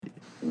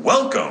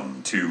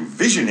Welcome to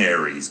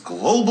Visionaries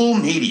Global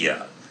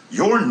Media,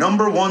 your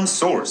number one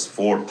source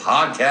for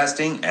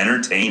podcasting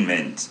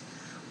entertainment.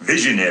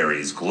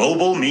 Visionaries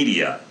Global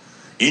Media,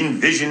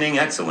 envisioning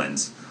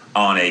excellence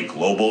on a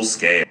global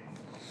scale.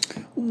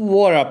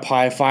 What up,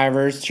 High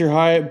Fivers? It's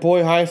your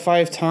boy High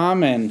Five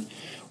Tom, and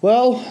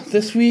well,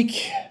 this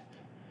week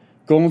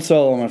going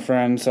solo, my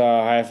friends,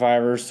 High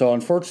Fivers. So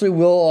unfortunately,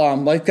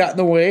 life got in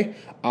the way,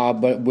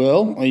 but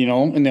Will,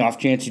 in the off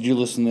chance you do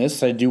listen to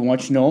this, I do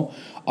want you to know,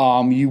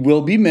 you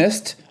will be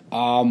missed.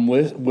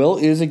 Will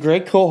is a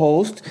great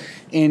co-host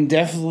and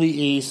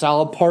definitely a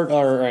solid part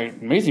or an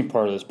amazing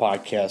part of this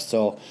podcast.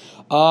 So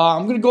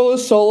I'm going to go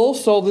with solo,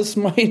 so this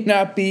might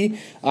not be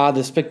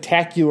the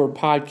spectacular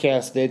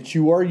podcast that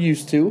you are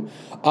used to,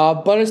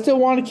 but I still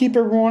want to keep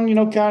everyone,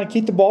 kind of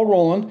keep the ball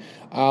rolling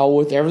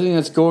with everything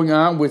that's going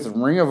on with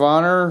Ring of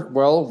Honor.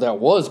 Well, that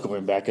was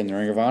going back in the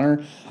Ring of Honor,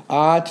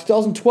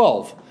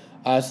 2012.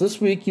 So this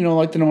week,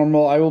 like the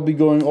normal, I will be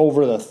going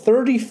over the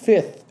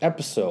 35th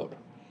episode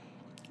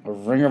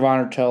of Ring of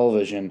Honor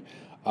Television,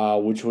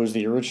 which was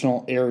the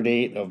original air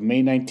date of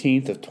May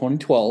 19th of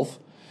 2012.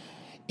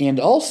 And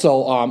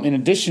also, in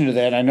addition to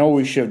that, I know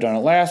we should have done it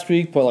last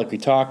week, but like we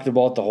talked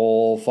about the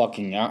whole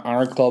fucking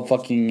Honor Club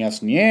fucking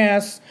yes and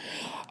yes.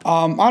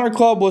 Honor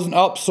Club wasn't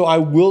up, so I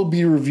will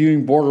be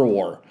reviewing Border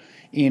War.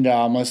 And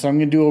so I'm going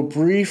to do a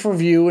brief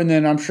review, and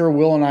then I'm sure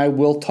Will and I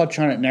will touch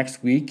on it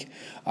next week.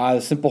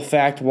 The simple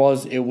fact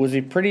was it was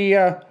a pretty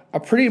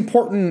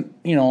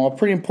important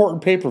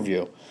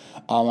pay-per-view.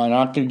 I'm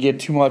not going to get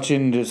too much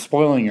into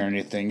spoiling or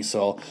anything,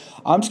 so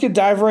I'm just going to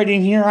dive right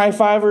in here, High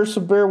Fivers,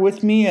 so bear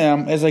with me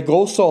as I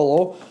go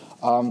solo.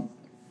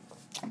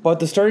 But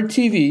to start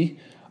TV, we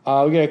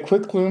got a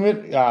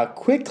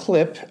quick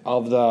clip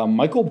of the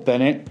Michael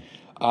Bennett,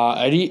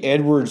 Eddie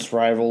Edwards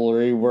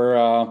rivalry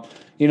where,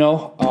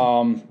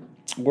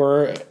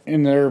 where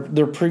in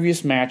their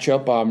previous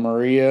matchup,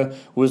 Maria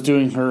was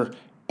doing her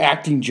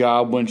acting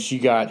job when she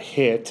got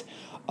hit.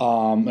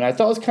 And I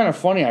thought it was kind of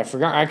funny. I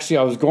forgot, actually,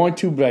 I was going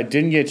to, but I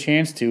didn't get a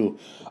chance to.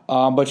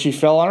 But she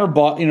fell on her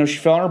butt, she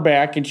fell on her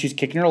back, and she's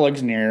kicking her legs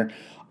in the air.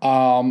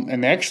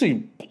 And they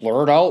actually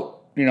blurred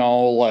out,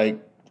 like,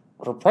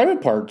 her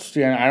private parts.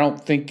 And I don't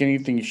think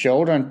anything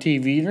showed on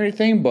TV or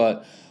anything,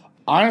 but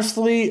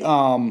honestly,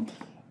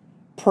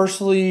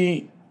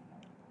 personally,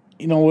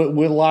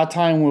 with a lot of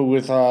time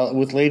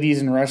with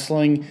ladies in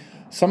wrestling,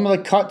 some of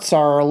the cuts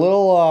are a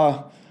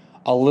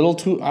little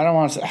too. I don't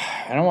want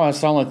to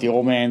sound like the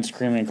old man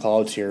screaming in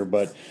clouds here,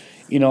 but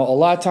a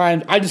lot of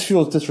times I just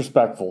feel it's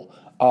disrespectful.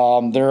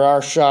 There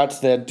are shots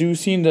that do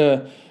seem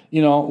to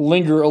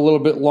linger a little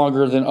bit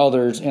longer than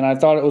others, and I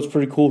thought it was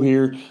pretty cool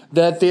here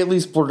that they at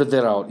least blurted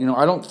that out.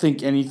 I don't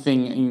think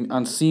anything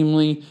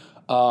unseemly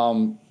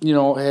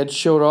had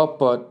showed up,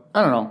 but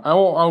I don't know. I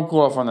won't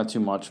go off on that too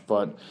much,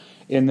 but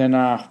and then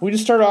we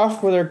just start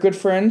off with our good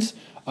friends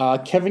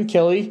Kevin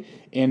Kelly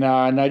and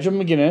Nigel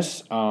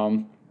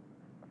McGuinness.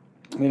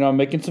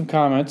 Making some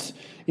comments,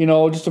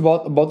 just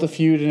about the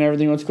feud and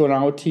everything that's going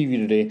on with TV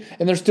today.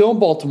 And they're still in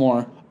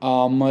Baltimore.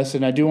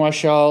 Listen, I do want to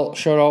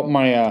shout out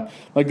my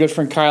good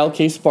friend Kyle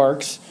K.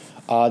 Sparks.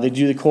 They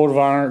do the Code of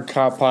Honor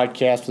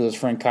podcast with his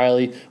friend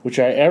Kylie, which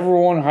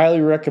everyone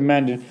highly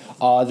recommended.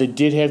 They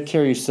did have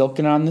Carrie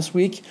Silken on this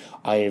week.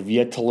 I have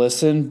yet to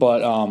listen, but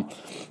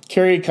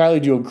Carrie and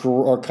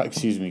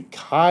Kylie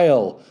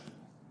Kyle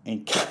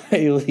and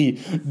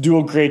Kylie do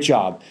a great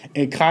job.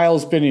 And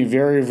Kyle's been a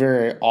very,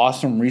 very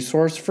awesome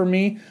resource for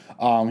me.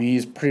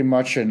 He's pretty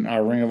much a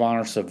Ring of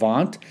Honor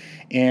savant.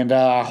 And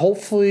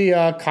hopefully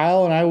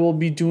Kyle and I will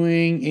be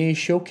doing a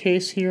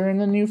showcase here in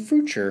the near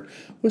future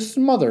with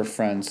some other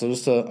friends. So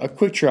just a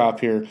quick drop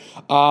here.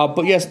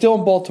 But yeah, still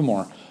in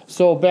Baltimore.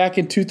 So back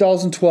in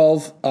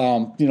 2012,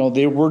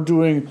 they were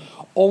doing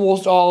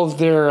almost all of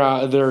their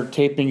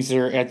tapings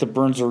there at the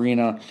Burns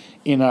Arena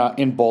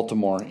in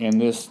Baltimore,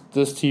 and this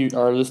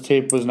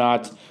tape was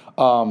not,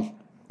 or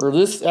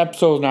this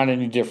episode is not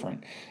any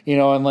different,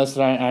 unless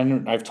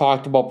I've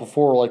talked about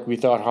before, like we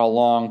thought how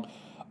long,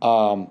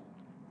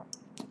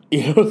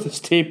 this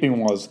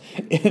taping was,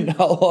 and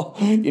how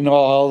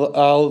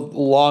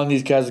long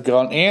these guys have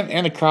gone,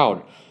 and the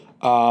crowd.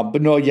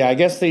 But no, yeah, I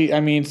guess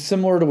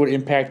similar to what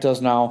Impact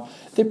does now,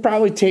 they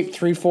probably tape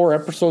 3-4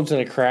 episodes at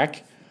a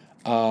crack.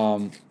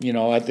 At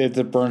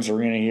the Burns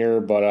Arena here,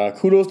 but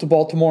kudos to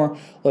Baltimore.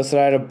 Listen,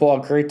 I had a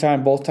great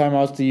time both times I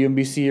was at the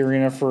UMBC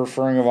Arena for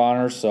Ring of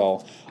Honor,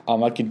 so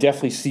I can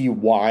definitely see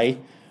why.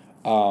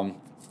 But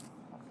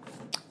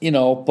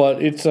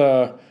it's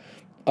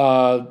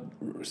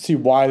see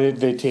why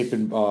they tape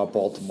in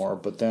Baltimore.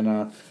 But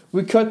then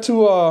we cut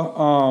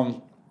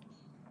to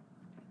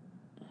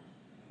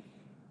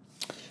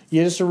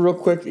just a real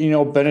quick.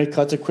 Bennett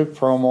cuts a quick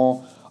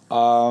promo.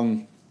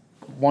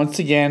 Once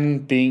again,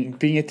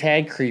 being a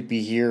tag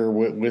creepy here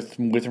with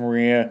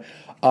Maria.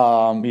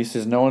 He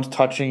says no one's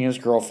touching his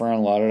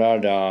girlfriend, la da da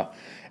da.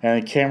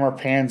 And the camera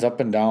pans up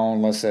and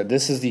down. Listen,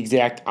 this is the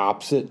exact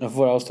opposite of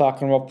what I was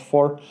talking about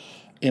before.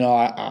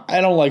 I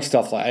don't like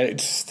stuff like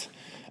it.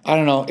 I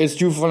don't know. It's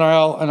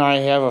juvenile, and I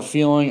have a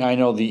feeling I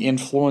know the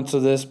influence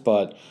of this,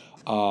 but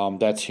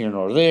That's here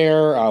nor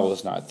there. I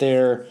was not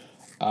there.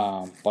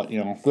 But,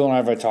 Will and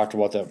I have talked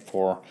about that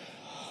before.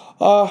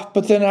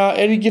 But then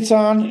Eddie gets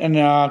on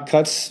and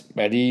cuts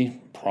Eddie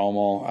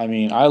promo. I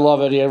mean, I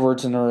love Eddie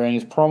Edwards in the ring.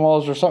 His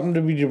promos are something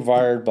to be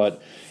desired,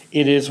 but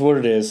it is what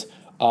it is.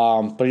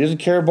 But he doesn't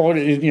care about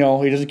it. He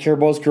doesn't care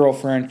about his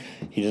girlfriend.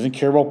 He doesn't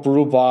care about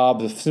Brutal Bob.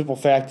 The simple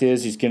fact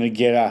is, he's gonna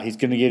get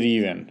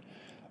even.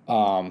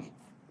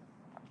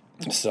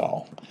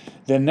 So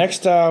then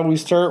next we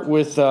start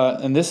with,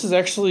 and this is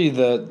actually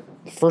the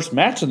first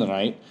match of the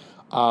night.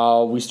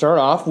 We start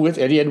off with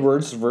Eddie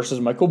Edwards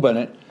versus Michael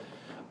Bennett.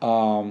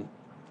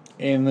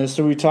 And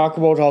so we talk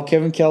about how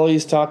Kevin Kelly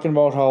is talking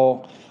about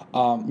how,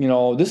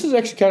 this is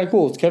actually kind of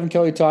cool. Kevin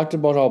Kelly talked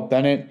about how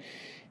Bennett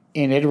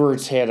and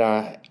Edwards had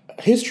a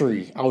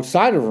history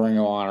outside of Ring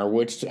of Honor,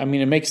 which, I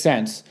mean, it makes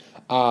sense.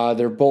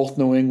 They're both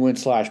New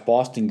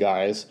England/Boston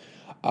guys.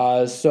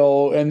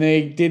 And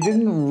they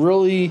didn't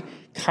really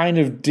kind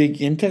of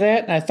dig into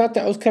that, and I thought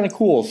that was kind of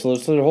cool. So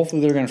hopefully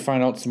they're going to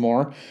find out some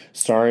more.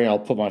 Sorry, I'll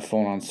put my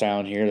phone on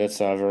sound here. That's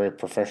very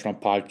professional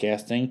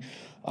podcasting.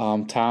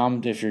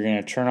 Tom, if you're going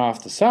to turn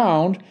off the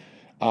sound,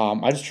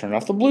 I just turned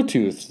off the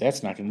Bluetooth.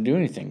 That's not going to do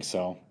anything,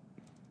 so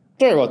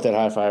sorry about that,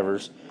 high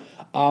fivers.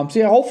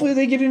 Hopefully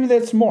they get into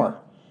that some more.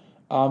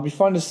 It'd be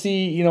fun to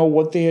see,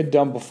 what they had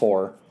done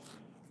before.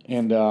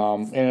 And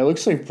it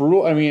looks like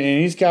Brutal, and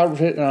he's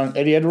got,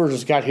 Eddie Edwards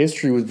has got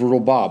history with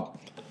Brutal Bob.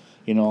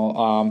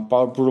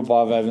 Brutal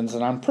Bob Evans,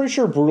 and I'm pretty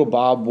sure Brutal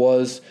Bob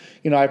was,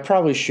 I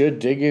probably should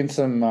dig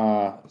into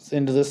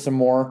this some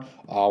more.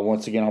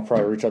 Once again, I'll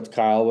probably reach out to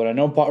Kyle, but I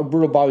know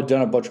Brutal Bob had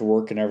done a bunch of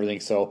work and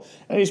everything,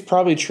 and he's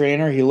probably a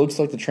trainer. He looks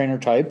like the trainer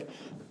type,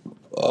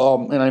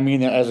 and I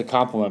mean that as a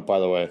compliment, by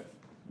the way.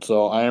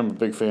 So I am a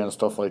big fan of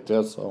stuff like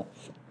that. So,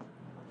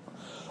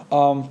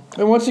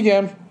 and once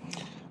again,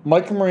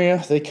 Mike and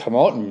Maria, they come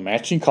out in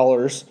matching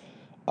colors,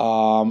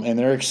 and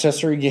their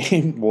accessory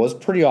game was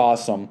pretty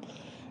awesome.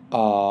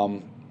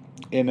 And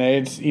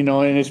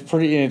it's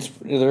pretty,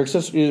 their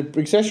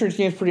accessories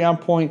game is pretty on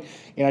point,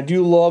 and I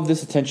do love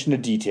this attention to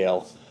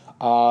detail.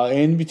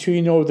 In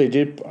between, they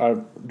did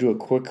do a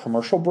quick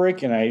commercial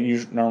break, and I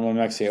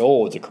normally say,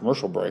 "Oh, it's a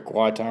commercial break."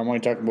 Why, Tom? Why are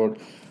you talking about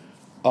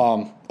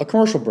a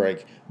commercial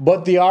break?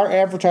 But they are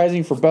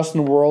advertising for Best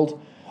in the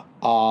World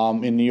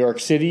in New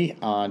York City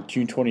on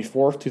June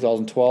 24th,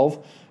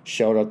 2012.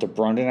 Shout out to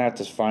Brundon. I have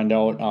to find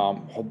out.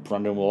 Hope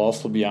Brundon will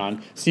also be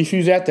on. See if he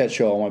was at that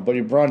show. My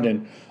buddy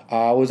Brundon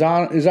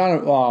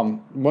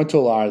went to a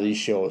lot of these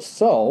shows.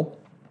 So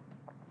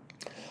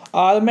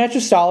the match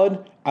is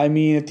solid. I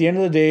mean, at the end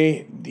of the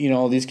day,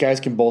 these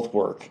guys can both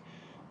work.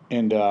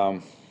 And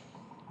during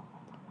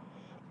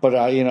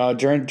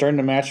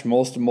the match,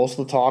 most of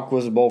the talk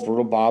was about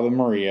Brutal Bob and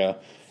Maria,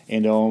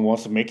 and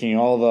once making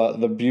all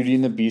the Beauty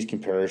and the Beast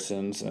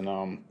comparisons, and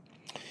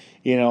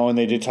and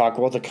they did talk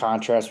about the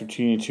contrast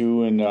between the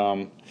two, and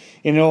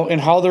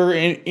and how their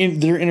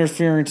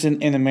interference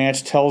in the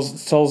match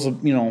tells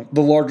the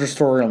larger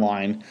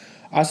storyline.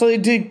 So they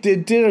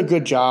did a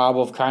good job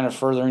of kind of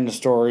furthering the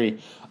story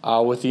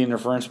with the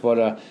interference.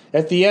 But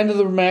at the end of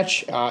the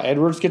match,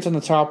 Edwards gets on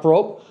the top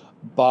rope.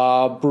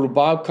 Brutal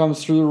Bob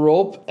comes through the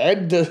rope.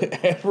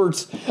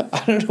 Edwards,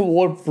 I don't know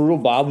what Brutal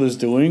Bob was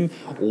doing,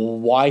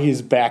 why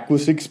his back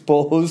was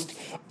exposed,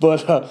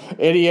 but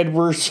Eddie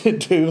Edwards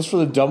goes for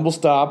the dumbbell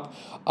stop.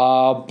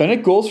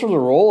 Bennett goes for the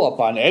roll-up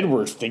on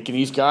Edwards, thinking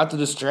he's got the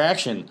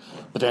distraction.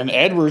 But then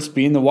Edwards,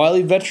 being the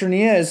wily veteran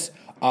he is,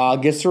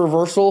 gets the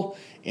reversal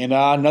and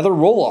another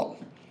roll-up.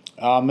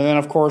 And then,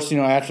 of course,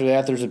 after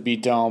that, there's a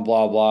beatdown,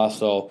 blah, blah.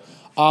 So,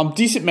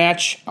 decent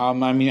match.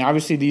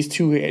 Obviously, these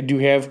two do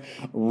have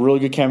really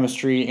good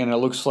chemistry, and it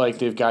looks like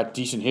they've got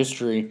decent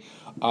history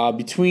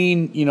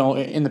between,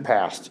 in the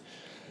past.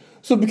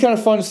 So it'd be kind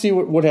of fun to see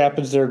what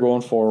happens there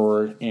going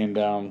forward. And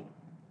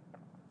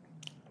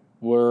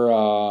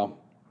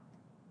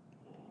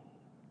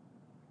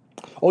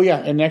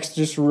and next,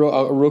 just a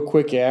real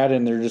quick ad,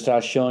 and they're just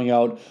showing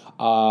out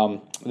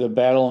the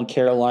Battle in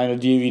Carolina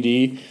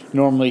DVD.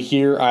 Normally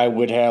here I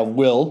would have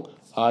Will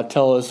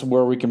tell us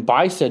where we can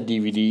buy said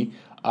DVD,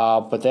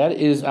 but that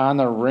is on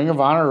the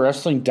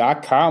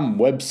ringofhonorwrestling.com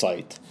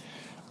website.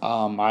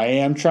 I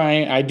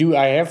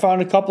have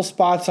found a couple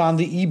spots on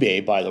the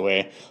eBay, by the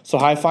way. So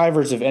high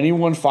fivers, if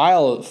anyone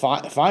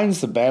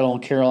finds the Battle in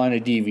Carolina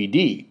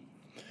DVD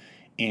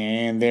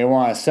and they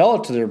want to sell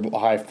it to their boy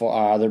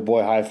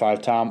High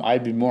Five Tom,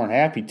 I'd be more than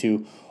happy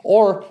to.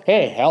 Or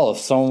hey, hell, if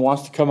someone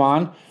wants to come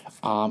on,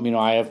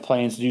 I have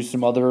plans to do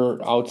some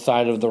other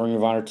outside of the Ring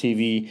of Honor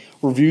TV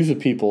reviews with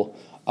people.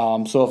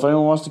 So if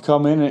anyone wants to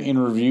come in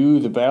and review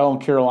the Battle in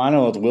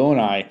Carolina with Will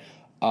and I,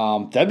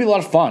 that'd be a lot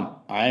of fun.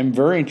 I am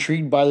very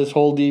intrigued by this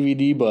whole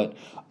DVD, but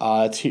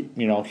it's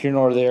here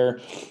nor there.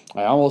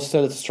 I almost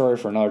said it's a story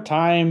for another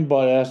time,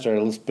 but after I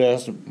list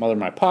best mother of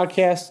my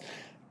podcast,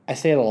 I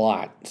say it a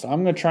lot. So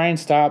I'm going to try and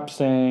stop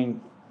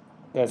saying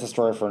that's a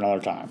story for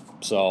another time.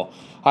 So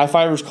high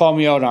fivers call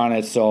me out on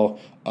it. So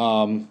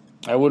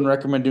I wouldn't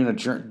recommend doing a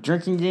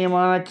drinking game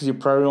on it because you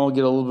probably won't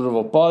get a little bit of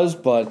a buzz,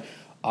 but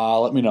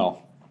let me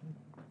know.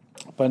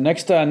 But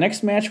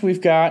next match we've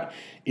got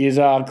is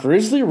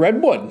Grizzly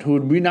Redwood, who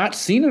we not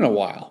seen in a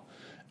while,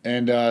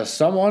 and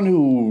someone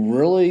who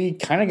really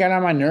kind of got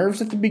on my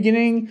nerves at the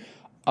beginning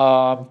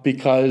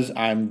because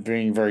I'm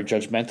being very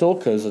judgmental.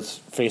 Because let's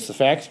face the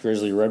facts,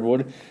 Grizzly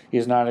Redwood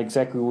is not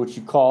exactly what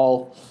you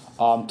call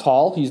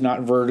tall. He's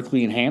not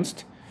vertically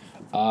enhanced.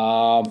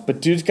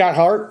 But dude's got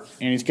heart,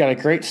 and he's got a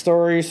great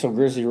story. So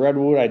Grizzly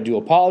Redwood, I do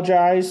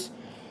apologize.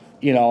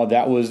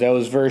 That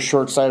was very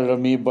short-sighted of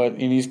me.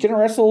 And he's going to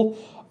wrestle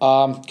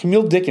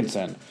Camille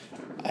Dickinson.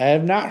 I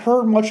have not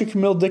heard much of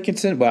Camille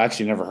Dickinson, but I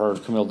actually never heard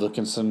of Camille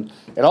Dickinson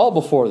at all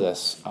before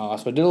this. So I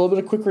did a little bit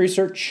of quick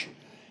research,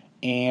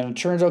 and it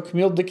turns out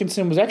Camille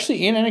Dickinson was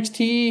actually in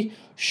NXT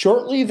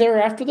shortly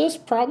thereafter this,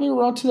 probably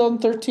around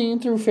 2013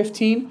 through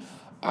 15.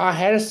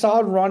 Had a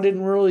solid run,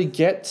 didn't really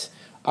get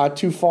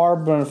too far,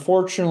 but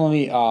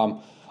unfortunately, a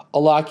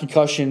lot of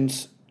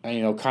concussions,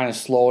 kind of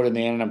slowed, and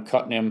they ended up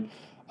cutting him.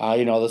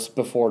 This is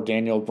before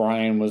Daniel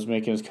Bryan was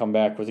making his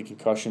comeback with the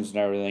concussions and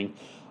everything.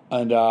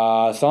 And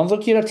sounds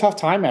like he had a tough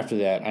time after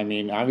that. I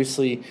mean,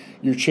 obviously,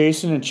 you're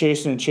chasing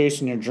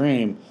your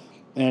dream,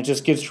 and it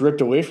just gets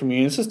ripped away from you.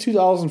 And this is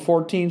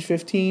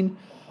 2014-15.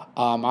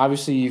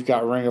 Obviously, you've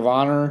got Ring of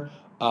Honor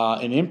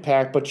and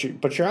Impact,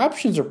 but your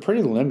options are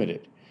pretty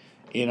limited.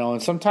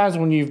 And sometimes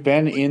when you've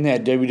been in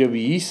that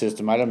WWE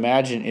system, I'd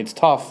imagine it's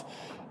tough.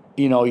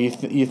 You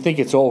think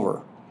it's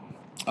over.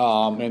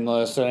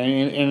 Unless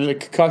and the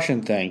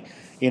concussion thing.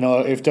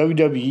 If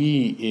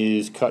WWE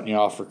is cutting you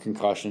off for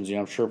concussions,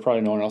 I'm sure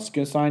probably no one else is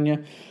going to sign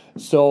you.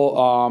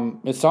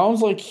 So it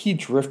sounds like he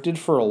drifted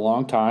for a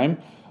long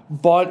time,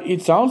 but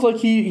it sounds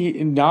like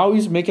now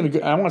he's making a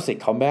good. I don't want to say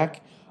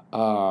comeback.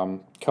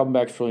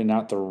 Comeback's really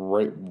not the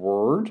right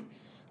word.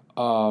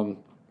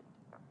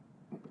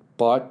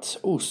 But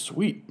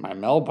sweet, my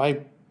Mel by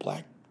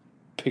Black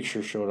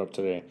picture showed up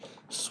today.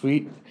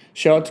 Sweet,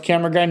 shout out to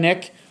camera guy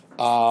Nick.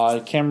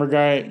 Camera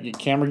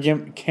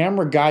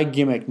guy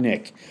gimmick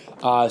Nick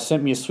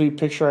sent me a sweet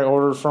picture I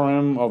ordered from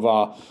him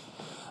of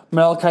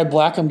Malachi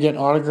Black. I'm getting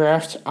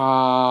autographed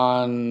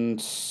on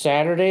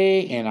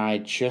Saturday, and I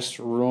just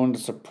ruined a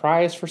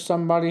surprise for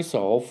somebody, so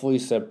hopefully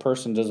said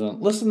person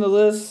doesn't listen to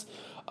this,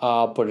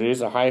 but it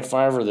is a high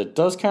fiver that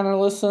does kind of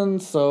listen,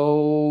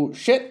 so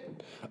shit.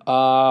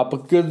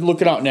 But good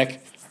looking out,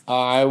 Nick.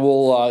 I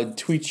will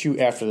tweet you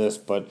after this,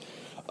 but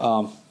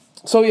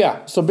so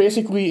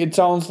basically it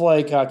sounds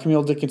like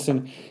Camille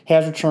Dickinson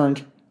has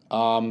returned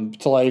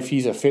to life.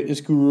 He's a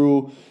fitness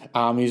guru.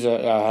 He's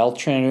a health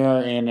trainer,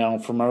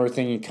 and from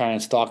everything and kind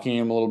of stalking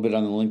him a little bit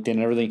on the LinkedIn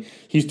and everything,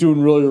 he's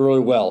doing really, really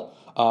well.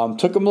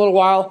 Took him a little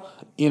while,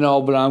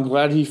 but I'm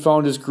glad he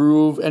found his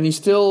groove, and he's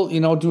still,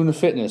 doing the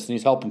fitness, and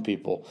he's helping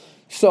people.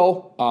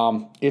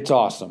 So it's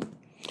awesome.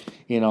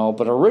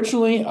 But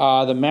originally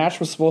the match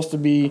was supposed to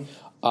be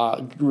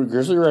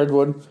Grizzly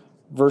Redwood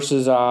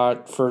versus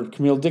for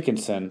Camille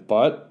Dickinson,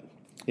 but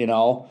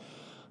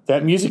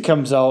that music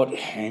comes out,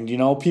 and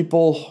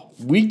people,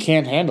 we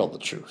can't handle the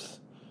truth,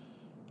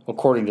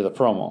 according to the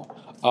promo.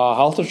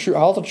 Health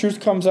of Truth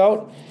comes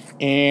out,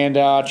 and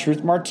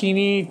Truth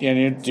Martini, and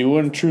you're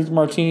doing Truth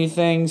Martini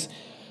things,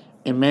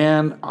 and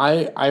man,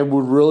 I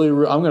would really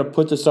I'm gonna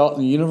put this out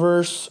in the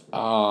universe.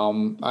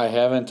 I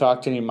haven't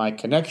talked to any of my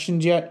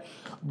connections yet,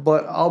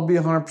 but I'll be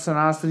 100%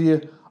 honest with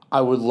you. I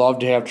would love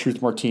to have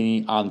Truth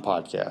Martini on the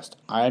podcast.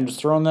 I am just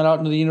throwing that out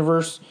into the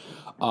universe.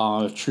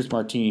 If Truth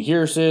Martini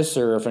hears this,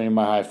 or if any of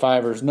my high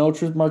fivers know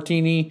Truth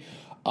Martini,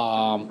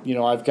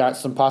 I've got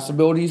some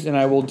possibilities, and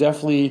I will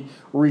definitely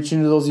reach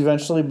into those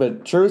eventually.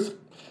 But Truth,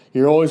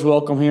 you're always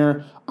welcome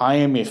here. I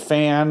am a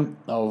fan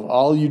of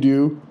all you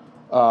do,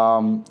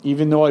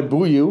 even though I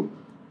boo you,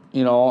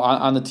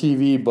 on the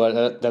TV,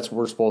 but that's what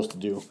we're supposed to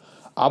do.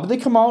 But they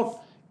come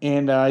out,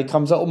 and he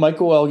comes out with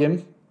Michael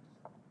Elgin,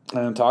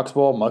 and talks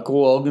about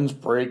Michael Elgin's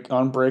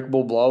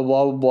unbreakable, blah,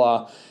 blah, blah,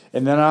 blah.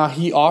 And then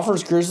he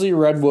offers Grizzly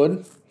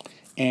Redwood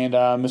and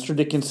Mr.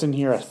 Dickinson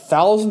here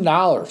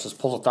 $1,000. Just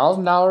pulls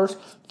 $1,000,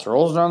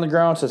 throws it on the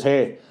ground, says,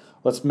 "Hey,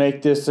 let's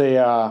make this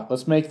a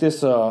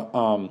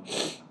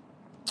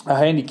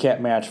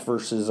handicap match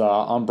versus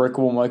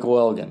unbreakable Michael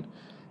Elgin."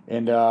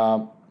 And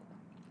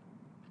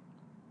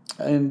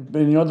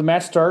the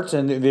match starts,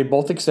 and they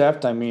both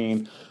accept. I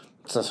mean,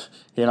 it's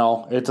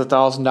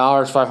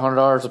 $1,000,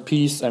 $500 a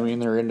piece. I mean,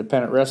 they're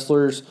independent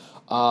wrestlers.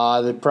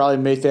 They probably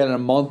make that in a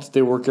month.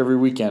 They work every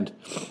weekend,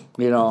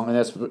 and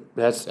that's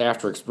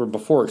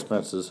before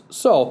expenses.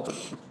 So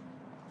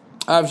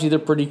obviously they're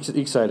pretty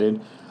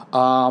excited.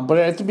 But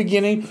at the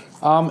beginning,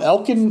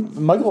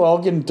 Michael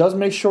Elgin does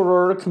make short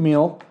order to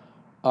Camille.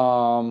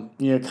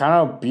 Kind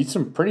of beats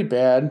him pretty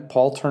bad.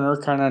 Paul Turner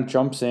kind of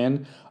jumps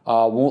in,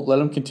 won't let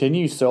him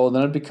continue. So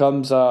then it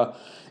becomes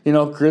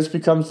Grizz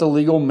becomes the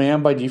legal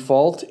man by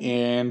default,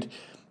 and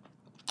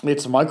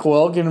it's Michael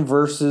Elgin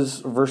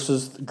versus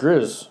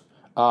Grizz.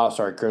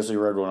 Grizzly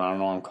Redwood. I don't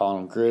know why I'm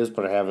calling him Grizz,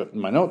 but I have it in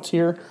my notes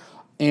here.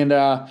 And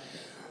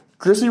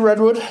Grizzly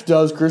Redwood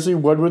does Grizzly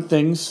Redwood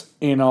things,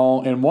 and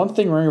one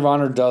thing Ring of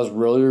Honor does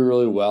really,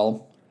 really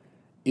well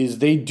is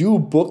they do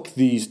book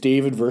these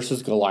David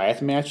versus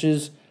Goliath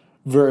matches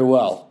very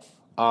well.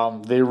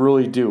 They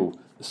really do.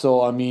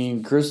 So, I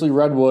mean, Grizzly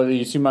Redwood,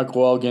 you see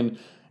Michael Elgin,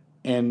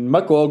 and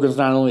Michael Elgin's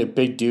not only a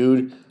big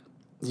dude,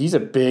 he's a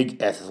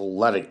big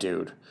athletic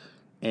dude.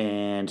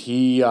 And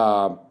he's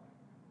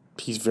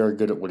very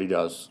good at what he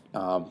does.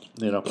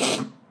 We're not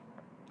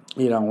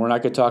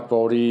going to talk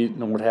about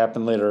what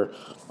happened later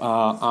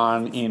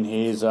on in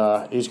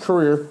his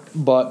career,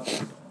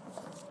 but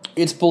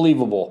it's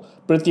believable.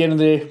 But at the end of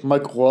the day,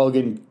 Michael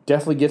Elgin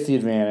definitely gets the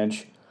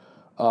advantage.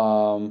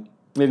 And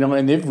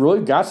they've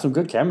really got some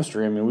good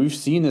chemistry. I mean, we've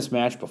seen this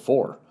match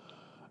before.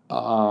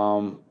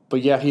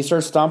 But yeah, he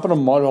starts stomping a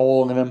mud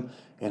hole in him,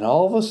 and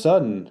all of a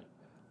sudden,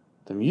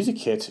 the music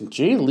hits, and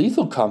Jay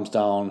Lethal comes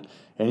down,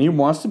 and he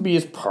wants to be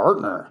his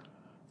partner.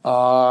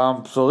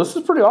 So this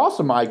is pretty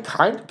awesome. I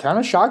kind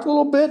of shocked a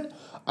little bit.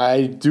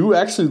 I do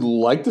actually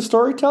like the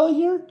storytelling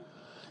here.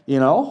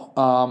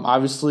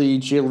 Obviously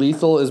Jay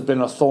Lethal has been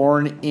a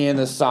thorn in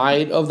the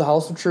side of the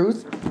House of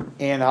Truth,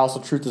 and the House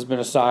of Truth has been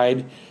a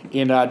side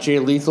in Jay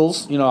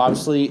Lethal's.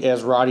 Obviously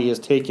as Roddy has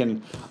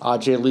taken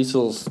Jay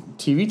Lethal's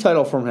TV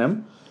title from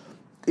him.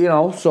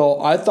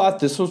 So I thought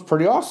this was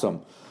pretty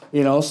awesome.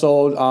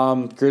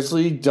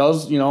 Grizzly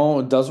does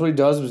what he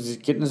does, was he's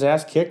getting his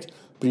ass kicked,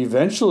 but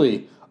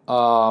eventually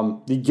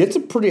he gets a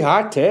pretty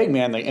hot tag,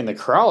 man, and the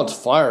crowd's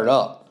fired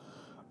up.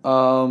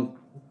 But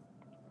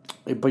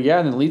yeah,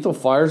 and then Lethal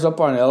fires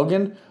up on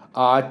Elgin,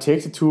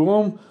 takes it to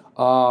him.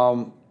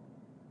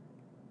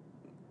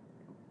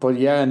 But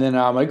yeah, and then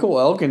Michael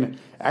Elgin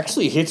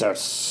actually hits a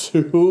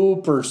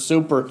super,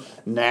 super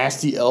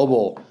nasty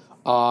elbow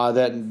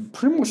that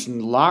pretty much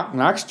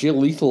knocks Jay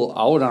Lethal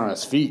out on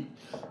his feet.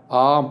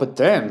 But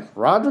then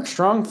Roderick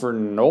Strong, for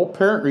no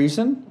apparent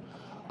reason,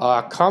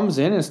 comes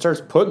in and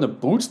starts putting the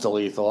boots to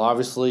Lethal.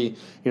 Obviously,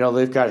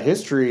 they've got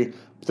history.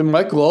 But then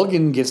Michael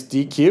Elgin gets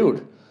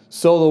DQ'd.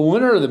 So the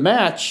winner of the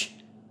match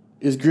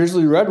is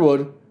Grizzly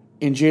Redwood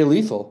and Jay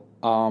Lethal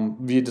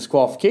via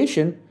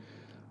disqualification.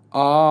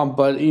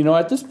 But,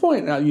 at this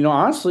point,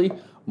 honestly,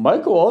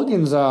 Michael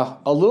Elgin's a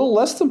little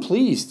less than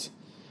pleased.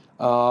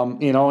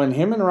 And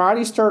him and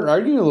Roddy start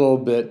arguing a little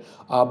bit.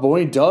 But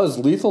when he does,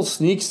 Lethal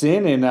sneaks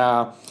in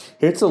and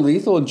hits a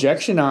lethal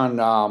injection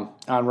on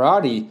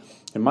Roddy.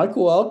 And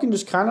Michael Elgin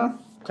just kind of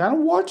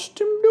watched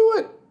him do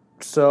it.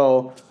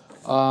 So,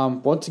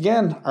 once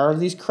again, are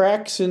these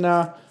cracks in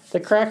the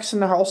cracks in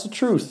the House of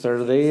Truth?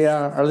 Are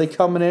they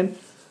coming in?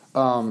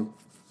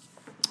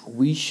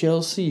 We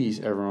shall see,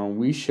 everyone.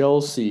 We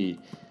shall see.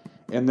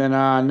 And then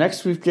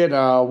next we get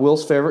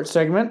Will's favorite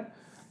segment.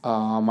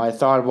 I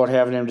thought about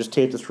having him just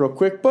tape this real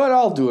quick, but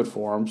I'll do it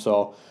for him.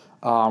 So,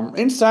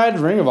 inside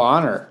Ring of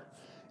Honor,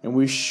 and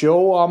we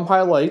show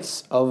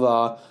highlights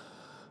of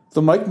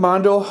the Mike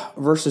Mondo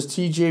versus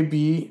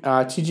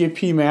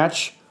TJP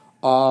match.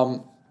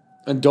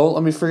 And don't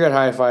let me forget,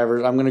 high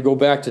fivers. I'm going to go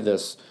back to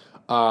this.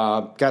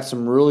 Got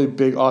some really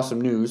big,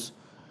 awesome news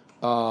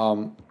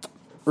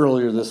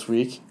earlier this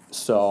week.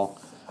 So,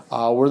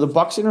 where the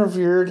Bucks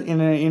interfered the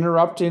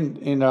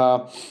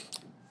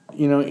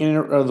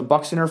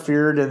Bucks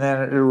interfered and then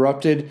it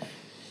erupted,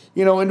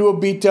 into a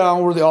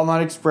beatdown where the All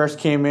Night Express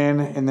came in,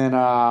 and then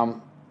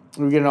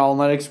we get an All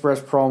Night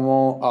Express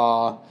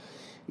promo.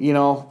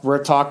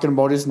 We're talking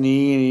about his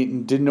knee, and he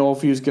didn't know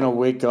if he was going to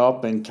wake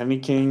up, and Kenny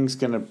King's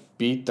going to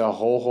beat the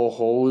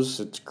ho-ho-hos.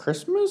 It's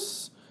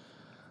Christmas.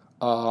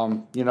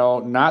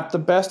 Not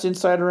the best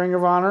inside Ring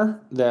of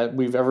Honor that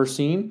we've ever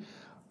seen.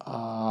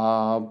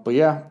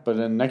 But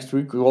then next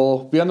week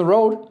we'll be on the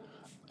road,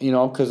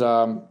 because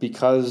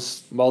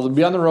they'll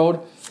be on the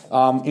road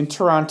in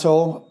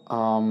Toronto.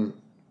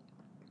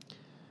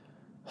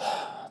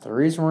 The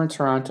reason we're in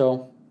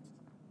Toronto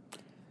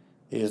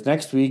is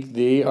next week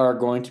they are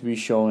going to be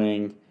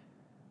showing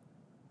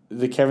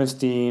the Kevin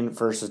Steen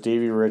versus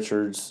Davey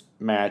Richards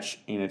match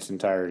in its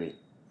entirety.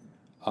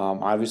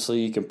 Obviously,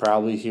 you can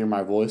probably hear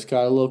my voice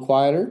got a little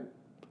quieter,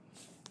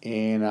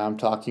 and I'm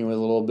talking with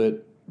a little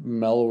bit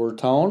mellower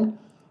tone.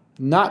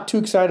 Not too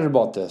excited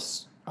about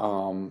this.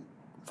 From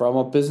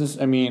a business,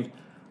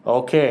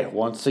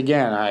 once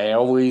again, I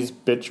always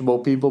bitch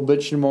about people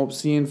bitching about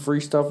seeing free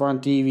stuff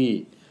on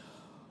TV.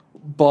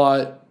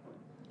 But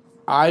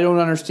I don't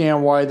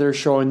understand why they're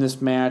showing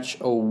this match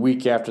a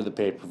week after the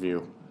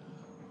pay-per-view.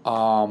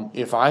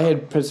 If I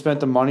had spent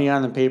the money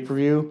on the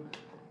pay-per-view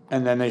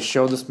and then they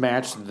show this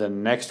match the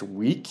next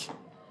week,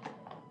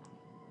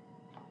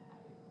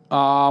 it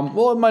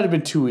might have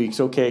been 2 weeks,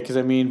 okay, because,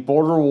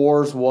 Border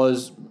Wars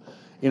was,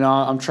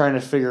 I'm trying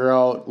to figure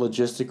out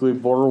logistically,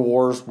 Border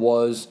Wars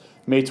was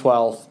May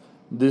 12th,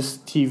 this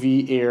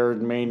TV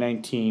aired May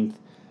 19th,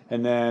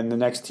 and then the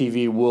next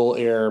TV will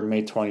air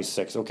May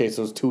 26th. Okay,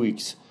 so it's 2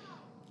 weeks.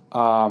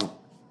 I'm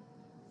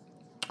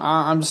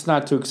just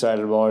not too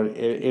excited about it.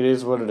 It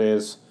is what it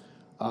is.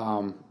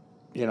 And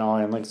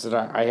like I said,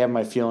 I have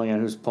my feeling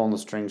on who's pulling the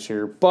strings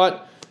here.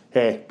 But,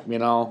 hey,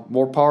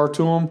 more power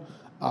to them.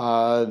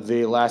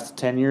 They lasted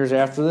 10 years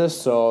after this,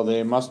 so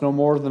they must know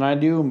more than I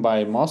do, and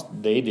by must,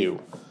 they do.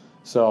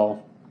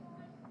 So,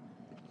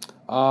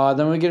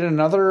 then we get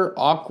another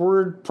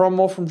awkward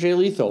promo from Jay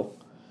Lethal.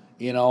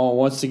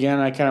 Once again,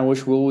 I kind of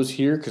wish Will was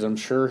here because I'm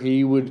sure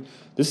he would.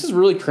 This is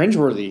really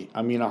cringeworthy.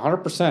 I mean,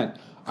 100%.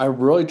 I'm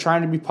really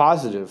trying to be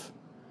positive.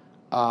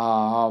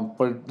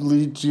 But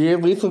Jay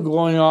Lethal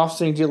going off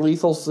saying Jay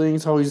Lethal saying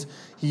how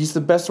he's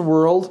the best in the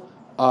world.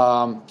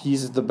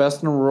 He's the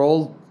best in the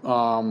world.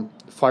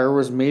 Fire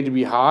was made to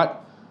be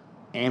hot.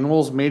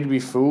 Animals made to be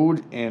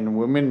food. And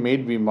women made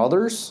to be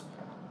mothers.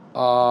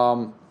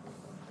 And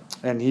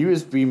he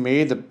was being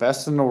made the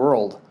best in the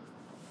world.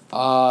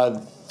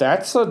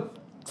 That's a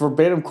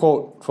verbatim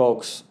quote,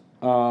 folks.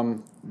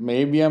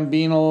 Maybe I'm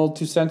being a little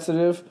too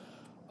sensitive.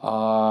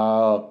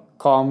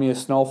 Call me a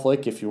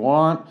snowflake if you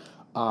want.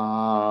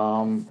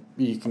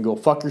 You can go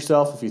fuck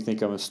yourself if you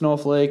think I'm a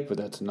snowflake, but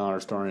that's another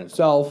story in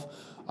itself.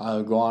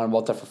 I'll go on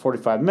about that for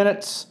 45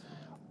 minutes.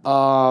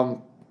 But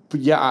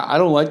yeah, I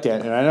don't like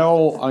that. And I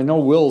know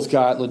Will's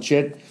got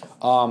legit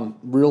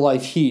real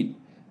life heat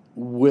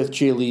with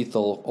Jay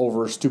Lethal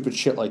over stupid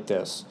shit like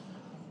this.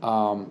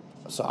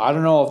 So I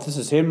don't know if this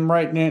is him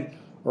writing it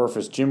or if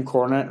it's Jim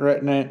Cornette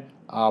writing it.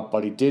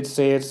 But he did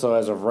say it, so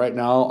as of right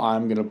now,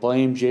 I'm going to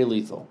blame Jay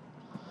Lethal.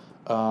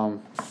 So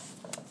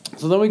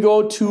then we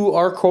go to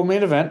our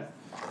co-main event,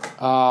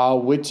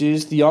 which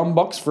is the Young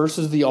Bucks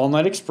versus the All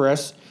Night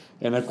Express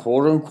in a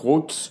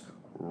quote-unquote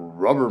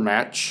rubber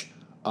match.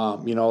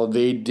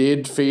 They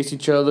did face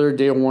each other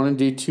day 1 and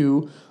day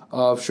 2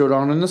 of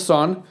Showdown in the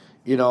Sun,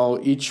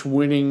 each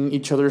winning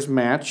each other's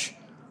match.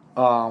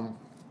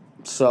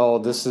 So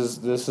this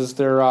is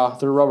their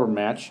rubber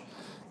match.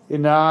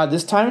 And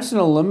this time it's an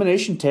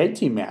elimination tag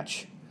team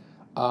match.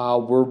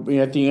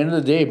 We're at the end of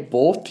the day,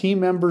 both team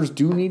members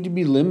do need to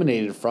be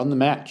eliminated from the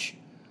match.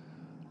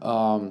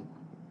 But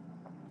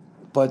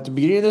the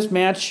beginning of this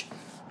match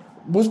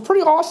was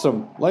pretty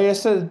awesome. Like I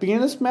said, the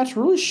beginning of this match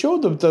really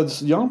showed the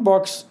Young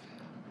Bucks.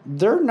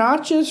 They're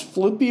not just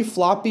flippy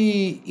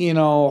floppy,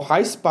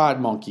 high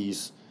spot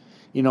monkeys.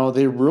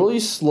 They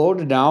really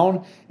slowed it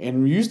down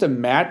and used a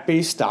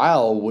mat-based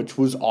style, which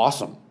was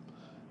awesome.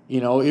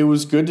 It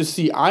was good to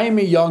see. I am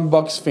a Young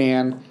Bucks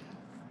fan.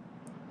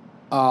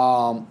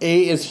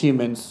 As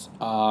humans.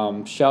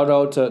 Shout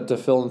out to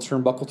Phil and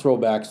Turnbuckle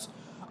Throwbacks.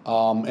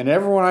 And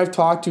everyone I've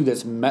talked to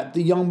that's met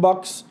the Young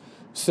Bucks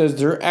says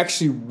they're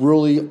actually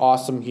really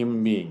awesome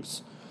human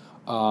beings.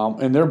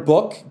 And their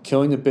book,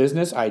 Killing the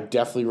Business, I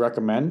definitely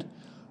recommend.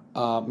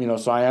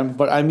 So I am.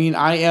 But I mean,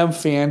 I am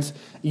fans.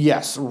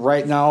 Yes,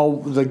 right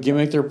now the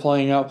gimmick they're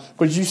playing out.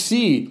 But you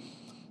see...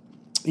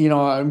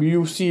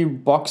 you see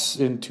Bucks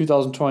in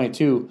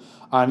 2022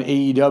 on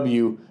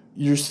AEW.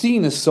 You're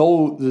seeing the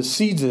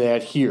seeds of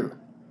that here.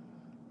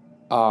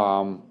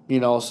 So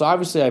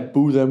obviously I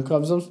boo them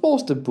because I'm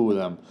supposed to boo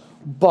them.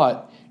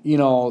 But,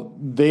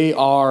 they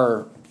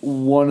are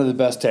one of the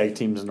best tag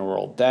teams in the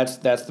world. That's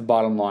the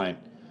bottom line.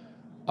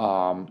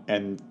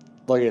 And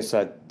like I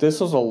said, this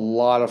was a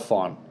lot of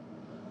fun.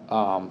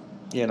 And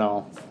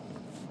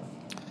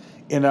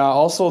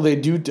also they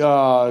do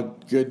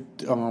good...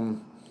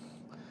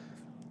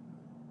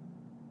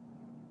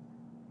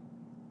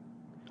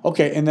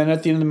 Okay, and then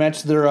at the end of the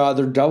match,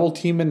 they're double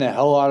teaming the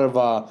hell out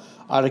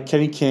of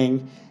Kenny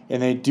King,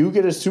 and they do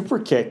get a super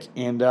kick,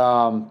 and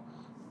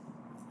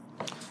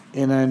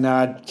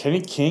then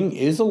Kenny King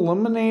is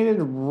eliminated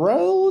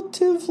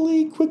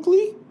relatively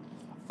quickly,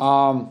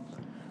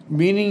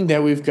 meaning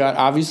that we've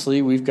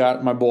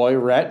got my boy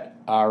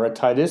Rhett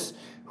Titus,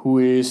 who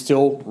is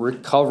still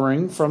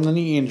recovering from the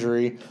knee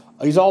injury.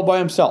 He's all by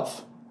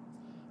himself,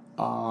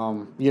 but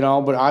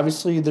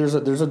obviously there's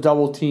a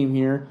double team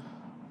here.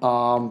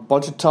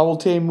 Bunch of double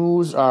team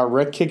moves.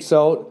 Rhett kicks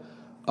out.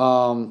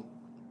 But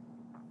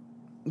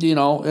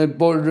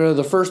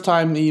the first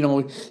time,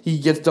 he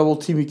gets double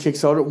team, he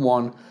kicks out at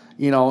 1.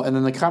 And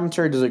then the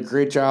commentary does a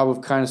great job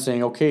of kind of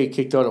saying, okay, he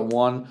kicked out at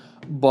 1,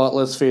 but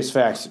let's face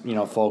facts,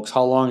 folks.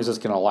 How long is this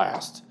going to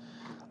last?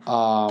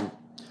 But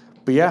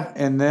yeah,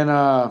 and then,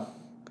 and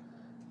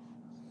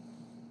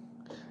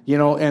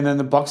then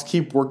the Bucks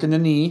keep working the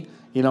knee.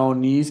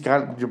 Knee's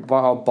got a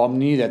bum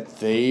knee that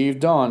they've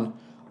done.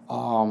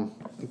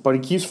 But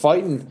he keeps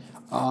fighting,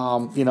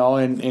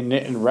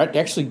 and Rhett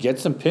actually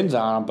gets some pins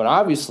on him. But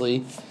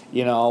obviously,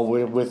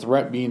 with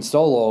Rhett being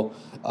solo,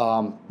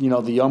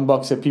 the Young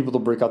Bucks have people to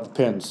break out the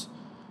pins.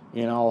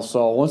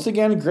 So once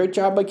again, great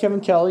job by Kevin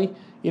Kelly.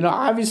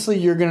 Obviously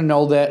you're going to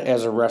know that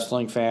as a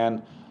wrestling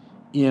fan,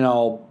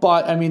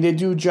 but I mean, they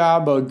do a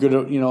job good,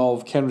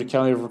 of Kevin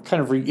Kelly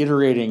kind of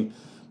reiterating,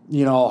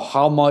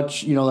 how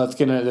much, that's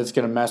going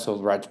to mess with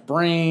Rhett's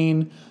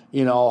brain.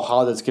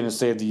 How that's going to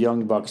save the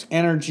Young Bucks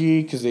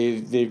energy because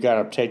they've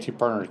got a tag team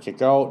partner to kick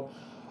out.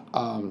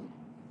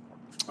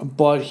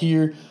 But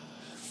here,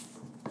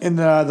 and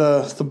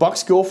the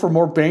Bucks go for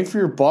more bang for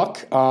your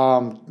buck.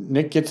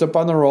 Nick gets up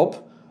on the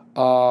rope,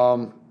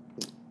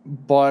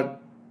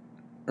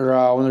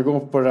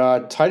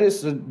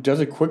 Titus does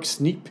a quick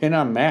sneak pin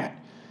on Matt,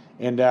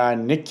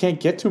 and Nick can't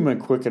get to him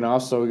quick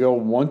enough, so we go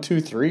 1, 2,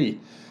 3.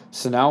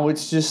 So now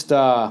it's just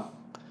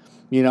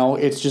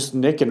it's just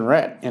Nick and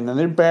Rhett, and then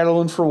they're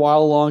battling for a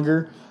while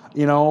longer,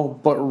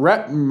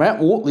 but Matt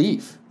won't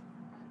leave.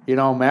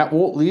 Matt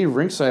won't leave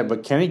ringside,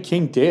 but Kenny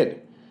King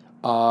did.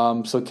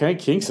 So Kenny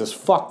King says,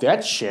 fuck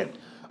that shit.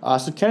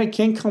 So Kenny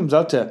King comes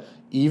out to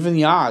even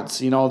the odds.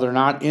 They're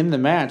not in the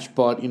match,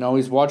 but,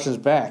 he's watching his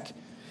back.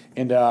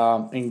 And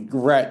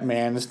Rhett,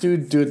 man, this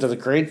dude does a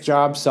great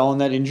job selling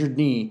that injured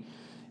knee,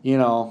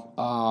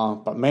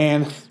 but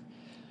man,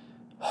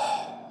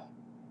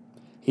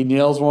 he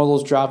nails one of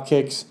those drop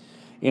kicks,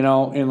 and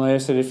like I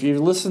said, if you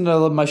listen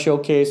to my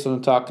showcase when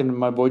I'm talking to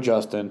my boy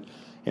Justin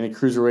in the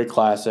Cruiserweight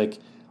Classic, a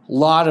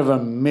lot of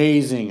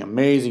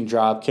amazing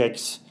drop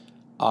kicks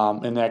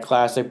in that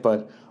classic,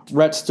 but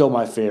Rhett's still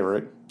my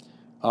favorite.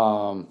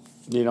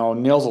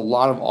 Nails a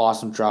lot of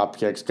awesome drop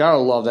kicks. Gotta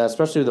love that,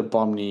 especially with the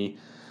bum knee.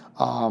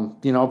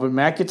 But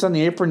Matt gets on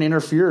the apron to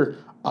interfere.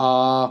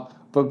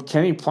 But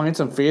Kenny plants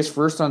him face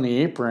first on the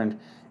apron,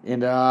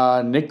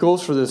 and Nick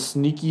goes for the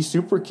sneaky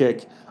super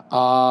kick.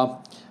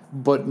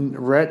 But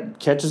Rhett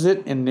catches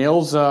it and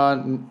nails Nick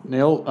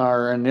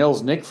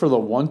for the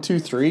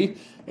 1-2-3,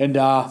 and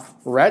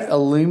Rhett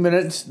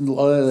eliminates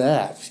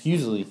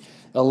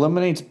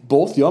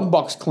both Young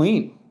Bucks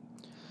clean.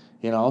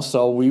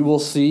 So we will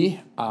see.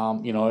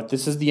 If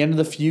this is the end of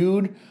the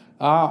feud,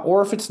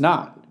 or if it's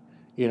not.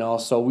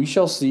 So we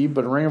shall see.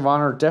 But Ring of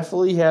Honor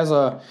definitely has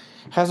a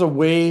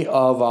way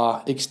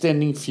of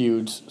extending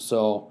feuds.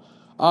 So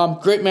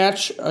great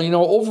match.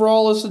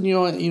 Overall, listen.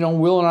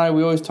 Will and I,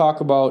 we always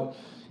talk about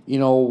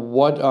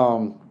what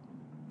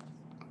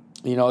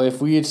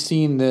if we had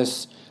seen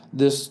this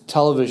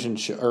television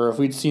show, or if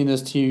we'd seen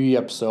this TV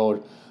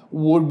episode,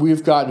 would we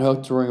have gotten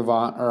hooked to Ring of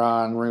Honor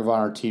on Ring of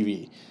Honor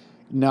TV?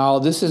 Now,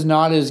 this is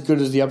not as good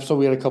as the episode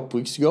we had a couple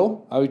weeks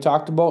ago, we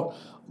talked about,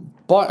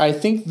 but I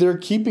think they're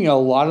keeping a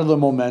lot of the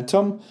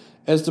momentum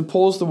as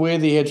opposed to the way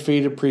they had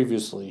faded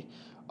previously.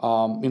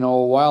 A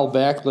while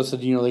back, listen,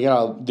 they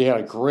had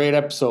a great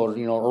episode,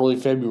 early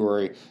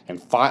February and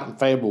fought in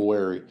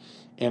February,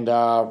 and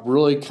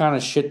really kind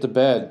of shit the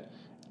bed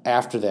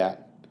after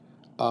that.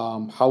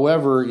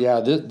 However,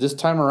 this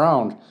time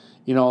around,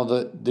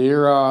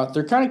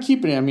 they're kind of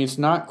keeping it. I mean, it's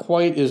not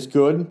quite as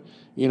good,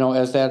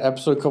 as that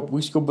episode a couple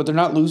weeks ago, but they're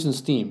not losing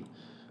steam,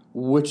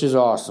 which is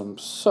awesome.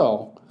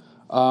 So,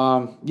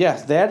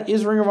 that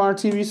is Ring of Honor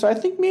TV. So I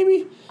think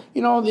maybe,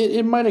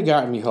 it might have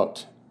gotten me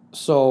hooked.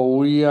 So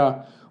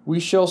we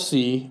shall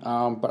see.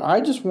 But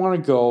I just want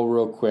to go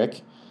real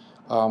quick.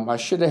 I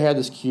should have had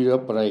this queued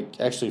up, but I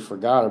actually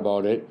forgot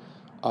about it.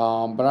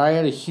 But I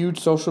had a huge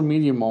social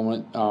media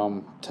moment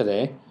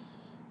today.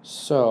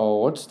 So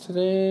what's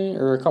today?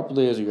 Or a couple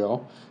days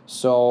ago.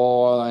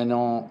 So I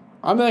know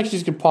I'm actually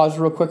just gonna pause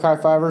real quick, high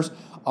fivers.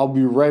 I'll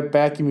be right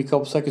back. Give me a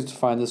couple seconds to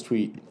find this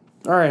tweet.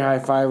 All right, high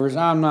fivers.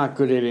 I'm not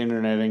good at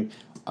interneting,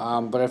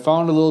 but I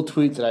found a little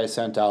tweet that I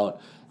sent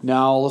out.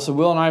 Now, listen,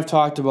 Will and I have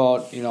talked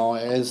about,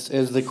 as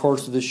the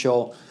course of the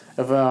show,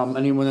 if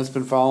anyone that's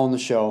been following the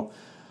show,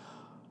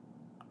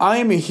 I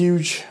am a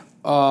huge.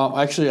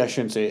 Actually, I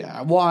shouldn't say.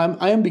 Well,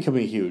 I am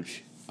becoming a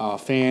huge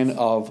fan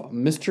of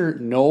Mr.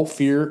 No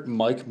Fear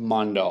Mike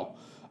Mondo.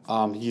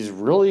 He's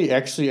really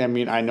actually. I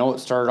mean, I know it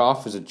started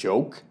off as a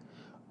joke,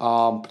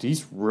 but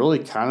he's really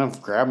kind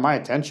of grabbed my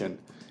attention,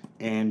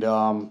 and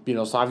so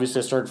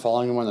obviously I started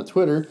following him on the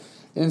Twitter.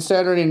 And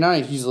Saturday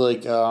night, he's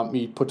like,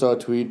 he puts out a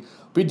tweet.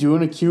 Be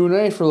doing a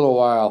Q&A for a little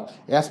while.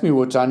 Ask me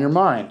what's on your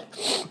mind.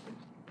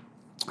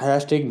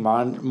 Hashtag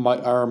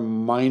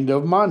mind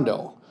of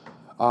Mondo.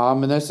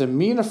 And that's said,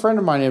 me and a friend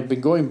of mine have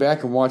been going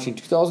back and watching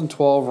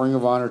 2012 Ring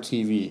of Honor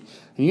TV. And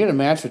he had a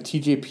match with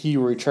TJP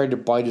where he tried to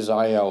bite his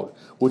eye out,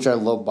 which I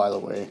love, by the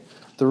way.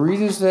 The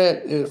reasons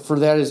for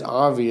that is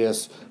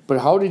obvious, but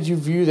how did you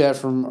view that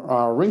from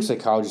a ring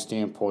psychology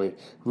standpoint?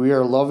 We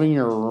are loving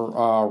your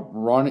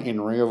run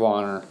in Ring of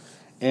Honor.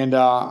 And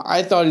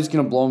I thought he was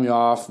going to blow me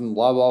off and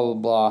blah, blah, blah,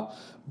 blah.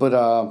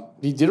 But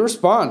he did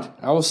respond.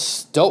 I was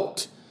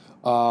stoked.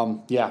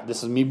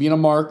 This is me being a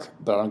mark,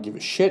 but I don't give a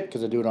shit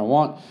because I do what I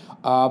want.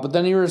 But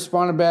then he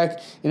responded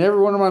back, in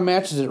every one of my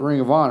matches at Ring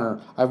of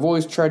Honor, I've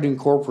always tried to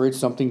incorporate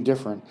something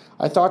different.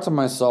 I thought to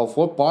myself,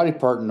 what body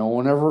part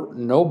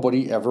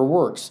nobody ever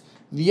works?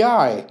 The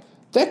eye.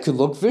 That could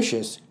look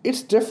vicious.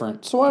 It's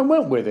different. So I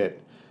went with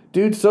it.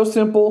 Dude, so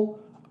simple.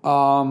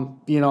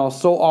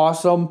 So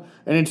awesome.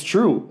 And it's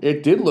true.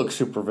 It did look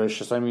super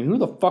vicious. I mean, who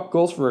the fuck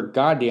goes for a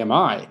goddamn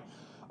eye?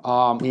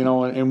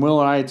 And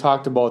Will and I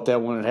talked about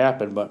that when it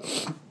happened, but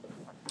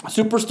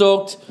super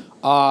stoked.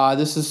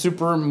 This is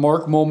super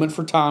Mark moment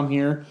for Tom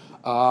here.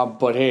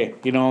 But hey,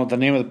 the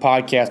name of the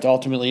podcast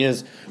ultimately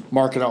is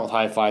Mark It Out with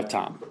High Five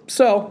Tom.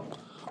 So,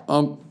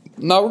 now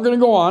we're going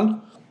to go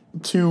on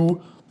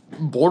to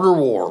Border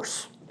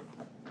Wars,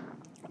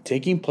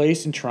 taking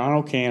place in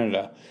Toronto,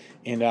 Canada.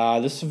 And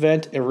this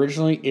event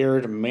originally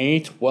aired May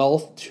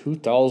 12th,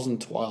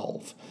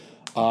 2012.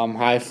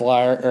 High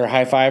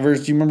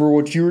fivers, do you remember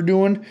what you were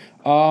doing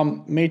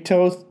May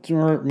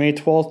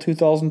 12th,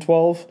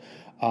 2012?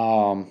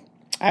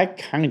 I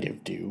kind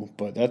of do,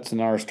 but that's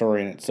another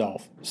story in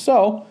itself.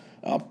 So,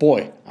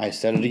 I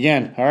said it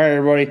again. All right,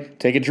 everybody,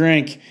 take a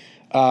drink.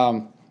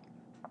 But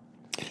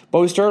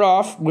we start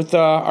off with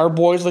our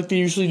boys like they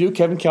usually do,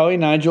 Kevin Kelly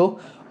and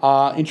Nigel,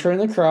 entering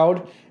the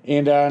crowd.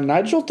 And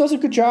Nigel does a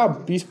good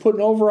job. He's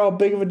putting over how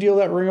big of a deal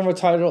that Ring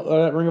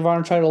of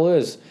Honor title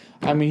is.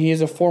 I mean, he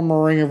is a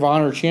former Ring of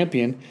Honor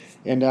champion,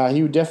 and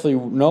he would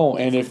definitely know.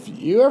 And if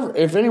people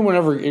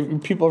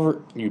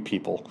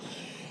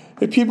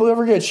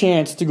ever get a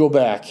chance to go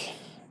back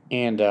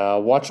and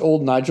watch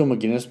old Nigel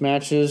McGuinness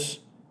matches,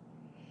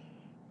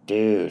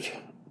 dude,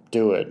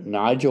 do it.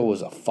 Nigel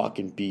was a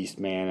fucking beast,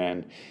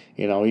 man, and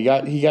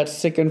he got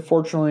sick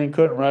unfortunately and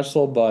couldn't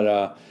wrestle,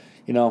 but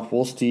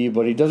we'll see.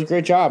 But he does a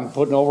great job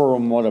putting over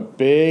him. What a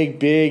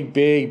big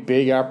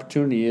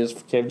opportunity is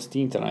for Kevin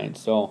Steen tonight.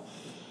 So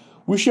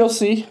we shall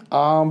see.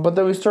 But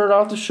then we started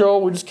off the show.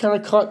 We just kind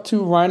of cut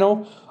to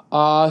Rhino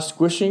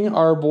squishing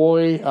our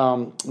boy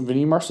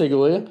Vinny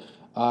Marseglia.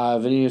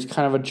 Vinny is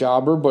kind of a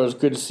jobber, but it's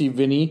good to see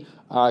Vinny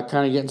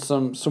kind of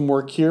getting some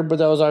work here. But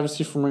that was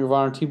obviously from Ring of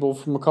Honor Tebow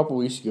from a couple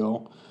weeks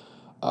ago.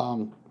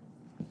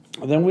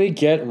 Then we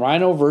get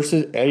Rhino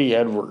versus Eddie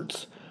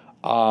Edwards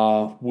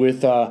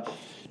with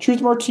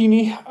Truth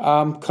Martini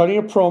cutting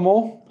a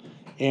promo,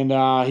 and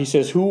he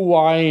says who,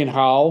 why, and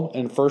how.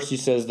 And first he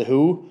says the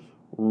who,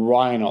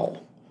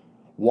 Rhino.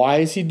 Why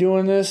is he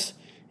doing this?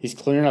 He's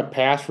clearing a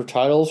path for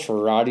titles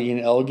for Roddy and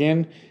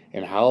Elgin.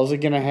 And how is it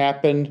going to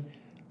happen?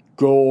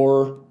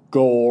 Gore.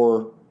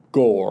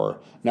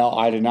 Now,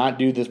 I did not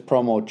do this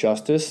promo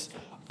justice.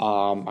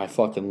 I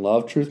fucking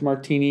love Truth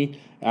Martini,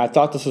 and I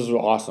thought this was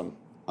awesome.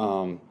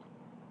 And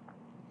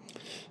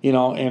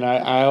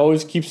I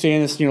always keep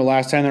saying this,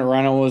 last time that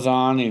Rhino was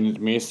on, and it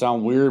may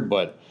sound weird,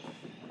 but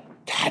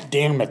god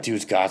damn, that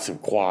dude's got some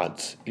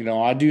quads.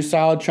 I do a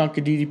solid chunk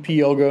of DDP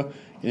yoga,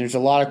 and there's a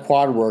lot of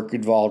quad work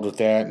involved with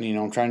that, and,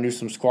 I'm trying to do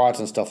some squats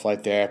and stuff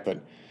like that,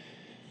 but,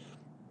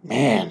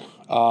 man,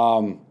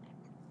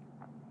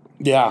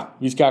 yeah,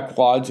 he's got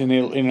quads, and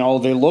they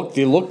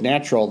look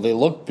natural. They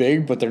look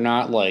big, but they're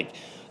not, like,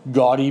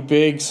 gaudy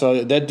big,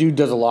 so that dude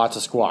does a lot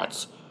of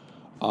squats.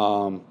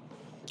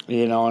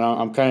 And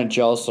I'm kind of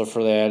jealous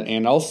for that.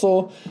 And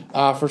also,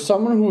 for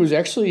someone who is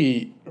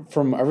actually,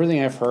 from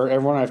everything I've heard,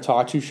 everyone I've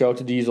talked to, shout out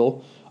to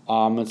Diesel,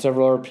 and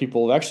several other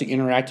people have actually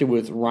interacted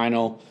with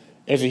Rhino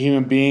as a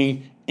human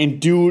being. And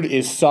dude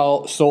is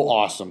so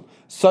awesome.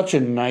 Such a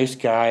nice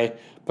guy.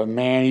 But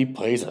man, he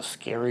plays a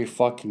scary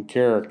fucking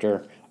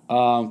character.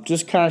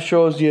 Just kind of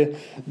shows you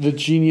the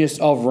genius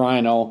of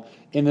Rhino.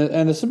 And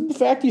the simple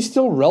fact he's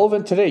still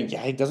relevant today.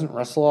 Yeah, he doesn't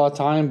wrestle all the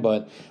time,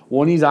 but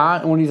when he's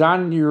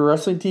on your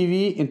wrestling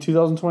TV in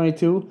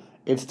 2022,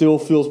 it still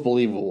feels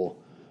believable.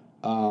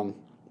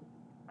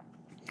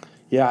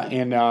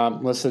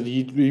 Listen,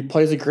 he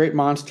plays a great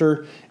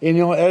monster. And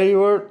Eddie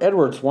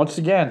Edwards once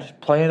again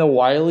playing a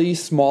wily,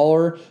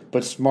 smaller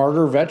but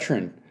smarter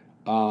veteran.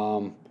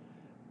 Combined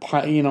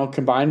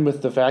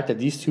with the fact that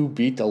these two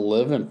beat the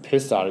living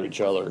piss out of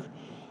each other.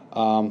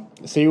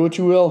 Say what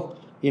you will.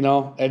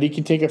 Eddie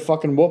can take a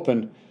fucking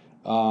whooping.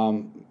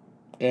 And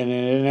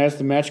as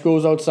the match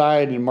goes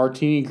outside and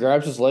Martini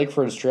grabs his leg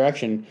for a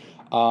distraction,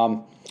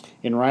 and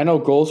Rhino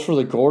goes for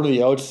the gore to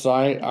the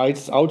outside,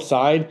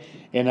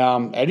 and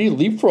Eddie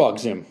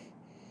leapfrogs him.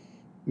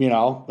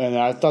 And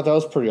I thought that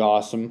was pretty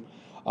awesome.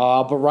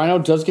 But Rhino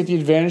does get the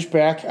advantage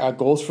back,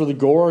 goes for the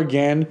gore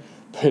again,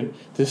 but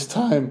this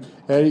time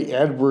Eddie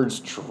Edwards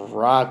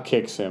drop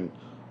kicks him.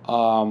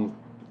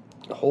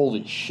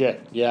 Holy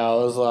shit. Yeah, it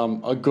was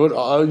a good,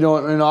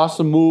 an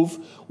awesome move.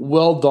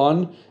 Well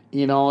done.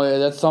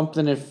 That's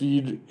something if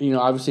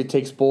obviously it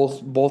takes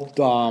both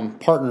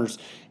partners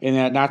in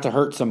that not to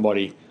hurt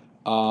somebody.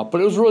 But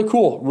it was really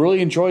cool.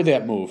 Really enjoyed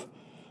that move.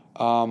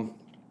 And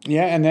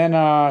then,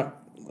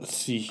 let's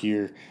see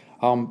here.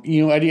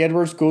 Eddie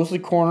Edwards goes to the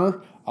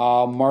corner.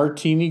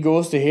 Martini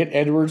goes to hit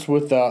Edwards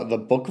with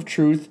the Book of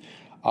Truth.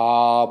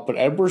 But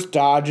Edwards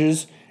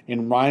dodges.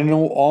 And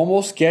Rhino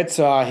almost gets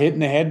hit in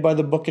the head by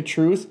the Book of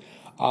Truth.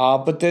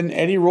 But then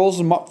Eddie rolls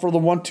him up for the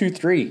 1, 2,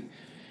 3.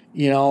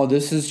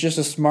 This is just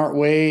a smart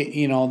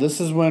way.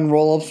 This is when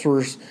roll-ups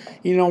were,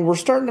 we're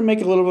starting to make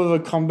a little bit of a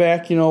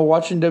comeback.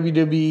 Watching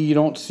WWE, you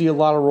don't see a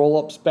lot of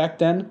roll-ups back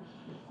then.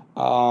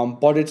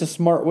 But it's a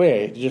smart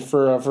way just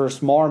for a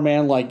smaller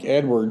man like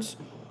Edwards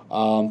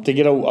to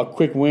get a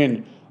quick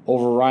win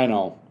over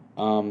Rhino.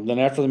 Then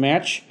after the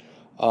match,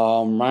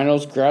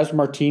 Rhino grabs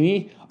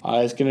Martini.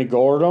 He's going to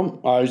gore him.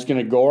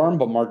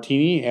 But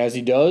Martini, as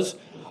he does,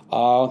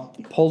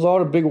 pulls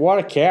out a big wad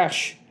of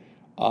cash.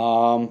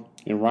 And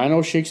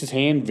Rhino shakes his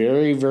hand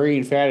very, very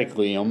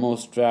emphatically.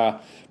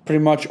 Pretty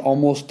much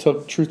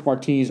took Truth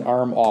Martini's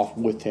arm off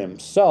with him.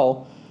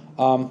 So,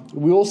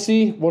 we will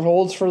see what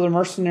holds for the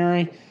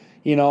mercenary.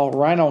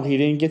 Rhino, he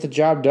didn't get the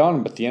job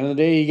done, but at the end of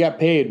the day, he got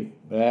paid.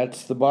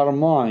 That's the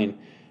bottom line.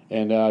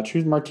 And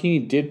Truth Martini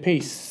did pay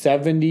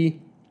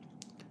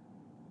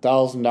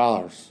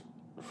 $70,000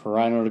 for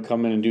Rhino to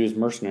come in and do his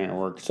mercenary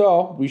work.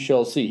 So, we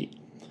shall see.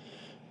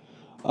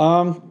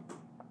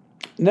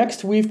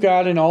 Next, we've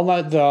got an All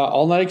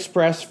Night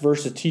Express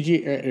versus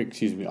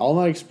All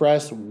Night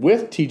Express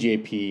with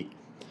TJP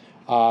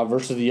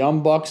versus the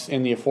Young Bucks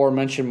and the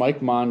aforementioned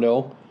Mike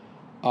Mondo.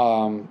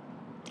 And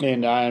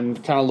I'm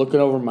kind of looking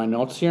over my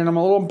notes here, and I'm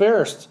a little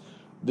embarrassed.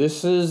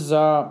 this is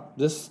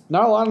this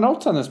not a lot of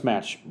notes on this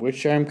match,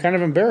 which I'm kind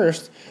of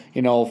embarrassed.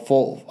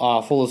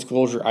 Full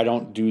disclosure, I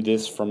don't do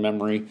this from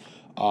memory.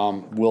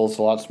 Will's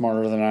a lot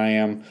smarter than I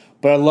am,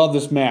 but I love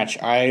this match.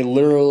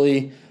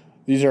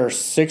 These are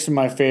some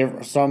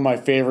of my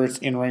favorites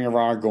in Ring of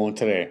Honor going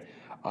today.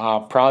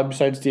 Probably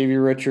besides Davey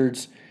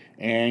Richards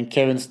and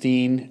Kevin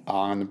Steen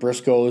on the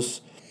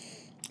Briscoes.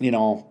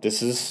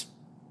 This is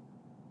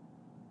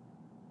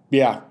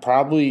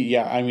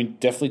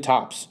definitely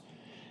tops.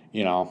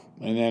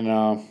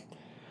 And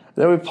then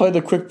we played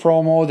the quick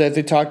promo that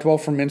they talked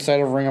about from inside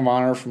of Ring of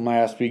Honor from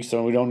last week,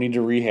 so we don't need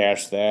to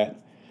rehash that.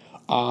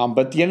 But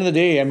at the end of the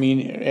day,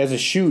 as a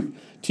shoot,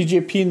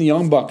 TJP and the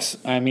Young Bucks,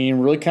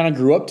 really kind of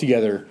grew up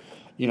together,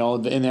 in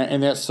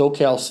that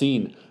SoCal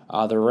scene.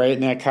 They're right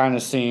in that kind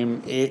of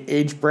same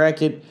age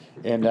bracket,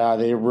 and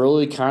they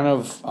really kind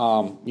of,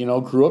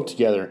 grew up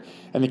together.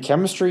 And the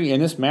chemistry in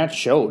this match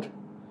showed.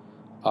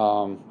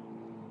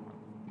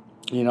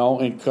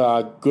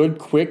 Good,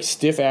 quick,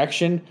 stiff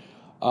action.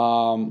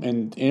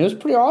 And it was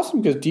pretty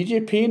awesome because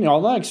DJP and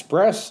All Night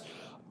Express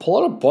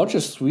pulled out a bunch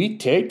of sweet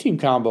tag team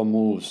combo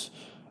moves.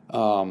 It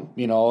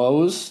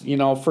was,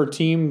 for a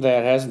team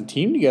that hasn't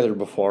teamed together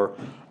before,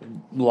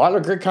 a lot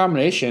of great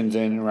combinations.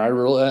 And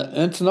and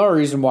it's another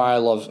reason why I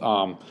love,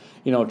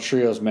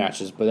 trios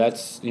matches. But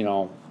that's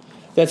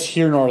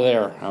here nor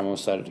there. I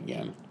almost said it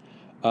again.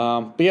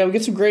 We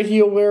get some great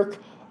heel work.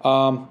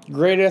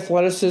 Great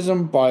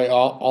athleticism by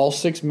all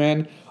six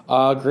men.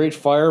 Great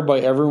fire by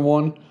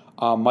everyone.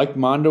 Mike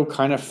Mondo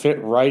kind of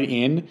fit right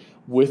in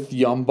with the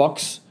Young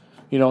Bucks,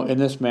 in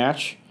this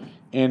match.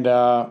 And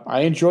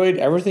I enjoyed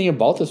everything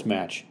about this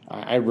match.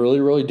 I really,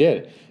 really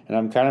did. And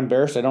I'm kind of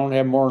embarrassed I don't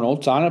have more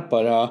notes on it,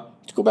 but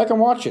let's go back and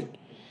watch it.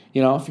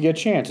 If you get a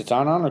chance. It's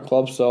on Honor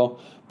Club.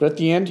 But at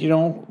the end,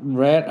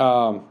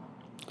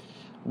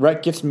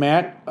 Rhett gets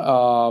Matt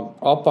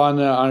up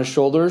on his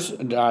shoulders.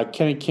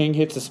 Kenny King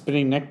hits a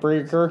spinning neck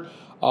breaker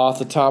off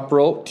the top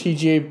rope.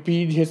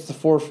 TJP hits the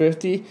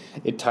 450.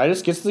 And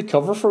Titus gets the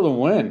cover for the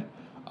win.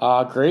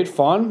 Great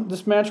fun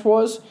this match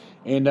was.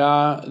 And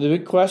the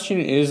big question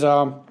is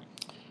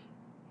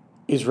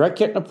Rhett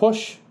getting a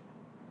push?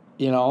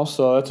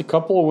 So that's a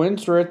couple of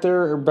wins right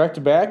there back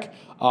to back.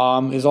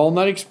 Is the All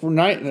Night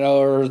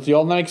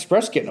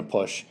Express getting a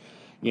push?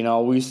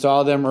 We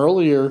saw them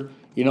earlier.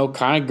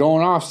 Kind of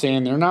going off,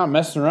 saying they're not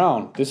messing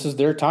around. This is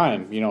their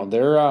time.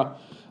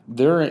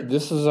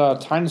 This is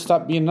time to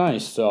stop being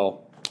nice.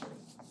 So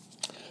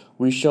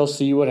we shall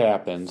see what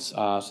happens.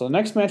 So the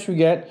next match we've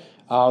got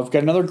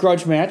another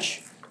grudge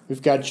match.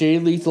 We've got Jay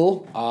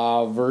Lethal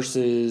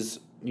versus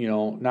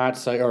dominant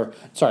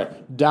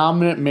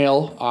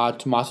male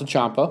Tommaso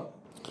Ciampa.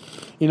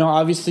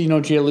 Obviously,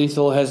 Jay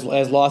Lethal has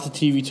lost the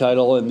TV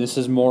title, and this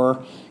is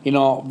more,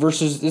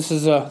 versus this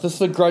is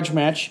a grudge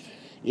match.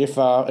 If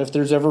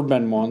there's ever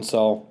been one,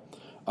 so,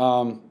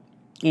 and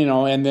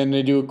then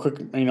they do a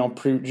quick,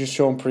 just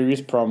showing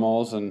previous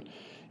promos, and,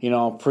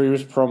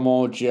 previous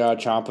promo,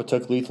 Ciampa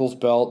took Lethal's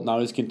belt, now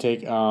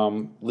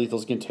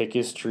Lethal's can take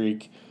his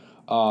streak.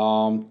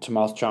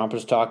 Tommaso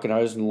Ciampa's talking, he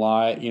doesn't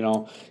lie,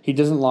 he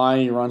doesn't lie,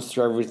 he runs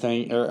through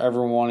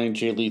everyone, and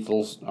Jay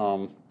Lethal's,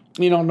 no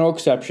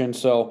exception,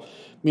 so,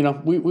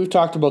 we've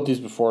talked about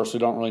these before, so we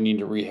don't really need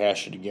to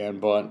rehash it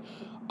again, but,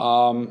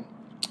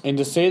 and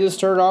to say this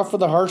started off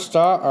with a hot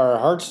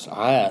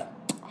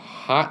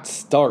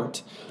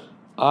start,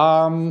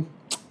 that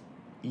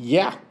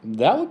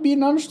would be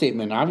an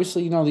understatement.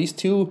 Obviously, these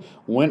two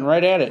went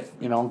right at it.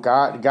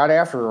 Got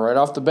after it right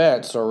off the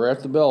bat. So right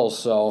at the bells.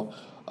 So,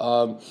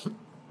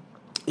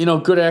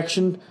 good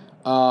action.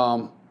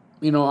 And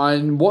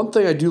one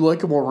thing I do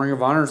like about Ring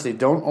of Honor is they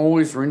don't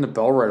always ring the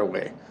bell right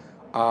away,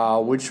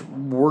 which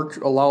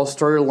allows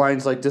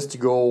storylines like this to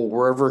go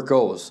wherever it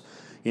goes.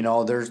 You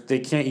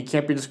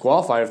can't be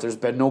disqualified if there's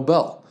been no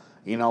bell.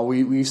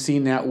 We've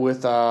seen that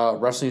with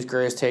Wrestling's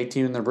Greatest Tag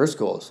Team and the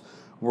Briscoes,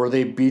 where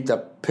they beat the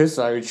piss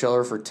out of each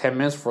other for 10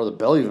 minutes before the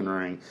bell even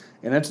rang.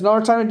 And that's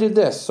another time I did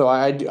this, so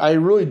I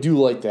really do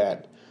like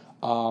that.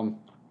 And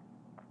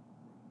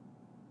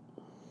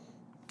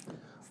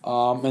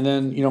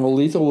then,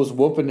 Lethal was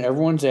whooping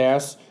everyone's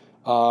ass.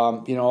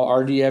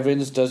 R.D.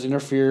 Evans does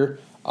interfere.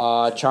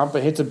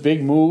 Ciampa hits a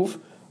big move.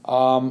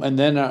 And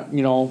then,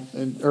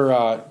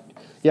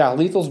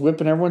 Lethal's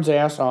whipping everyone's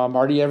ass.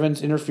 R.D.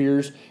 Evans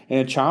interferes,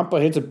 and Ciampa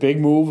hits a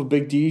big move, a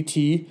big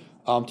DDT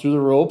through the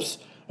ropes,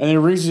 and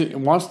then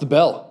wants the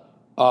bell.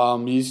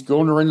 He's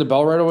going to ring the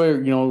bell right away,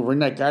 ring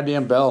that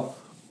goddamn bell.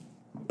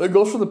 It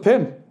goes for the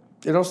pin.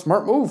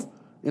 Smart move,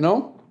 and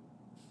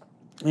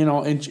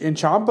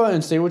Ciampa,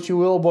 and say what you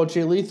will about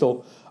Jay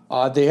Lethal,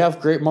 they have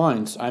great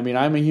minds. I'm a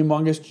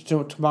humongous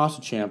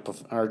Tommaso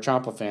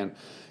Ciampa fan.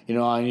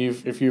 And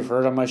if you've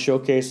heard on my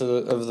showcase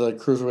of the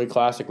Cruiserweight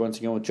Classic once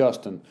again with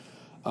Justin,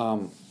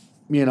 I'm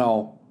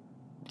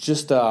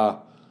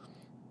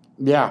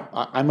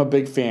a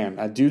big fan.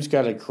 A dude's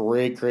got a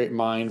great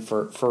mind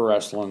for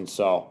wrestling.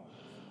 So,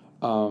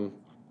 and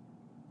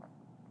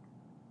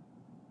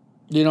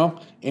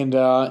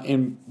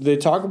they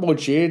talk about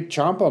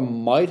Ciampa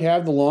might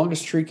have the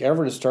longest streak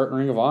ever to start in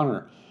Ring of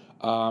Honor.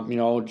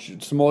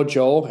 Samoa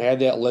Joe had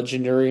that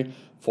legendary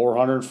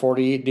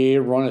 448-day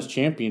run as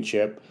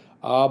championship,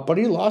 but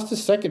he lost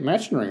his second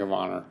match in Ring of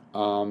Honor.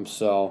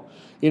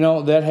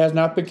 That has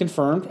not been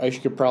confirmed. I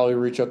could probably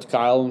reach out to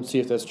Kyle and see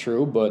if that's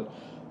true, but,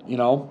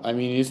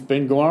 it's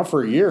been going on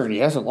for a year and he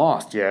hasn't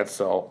lost yet,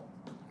 so.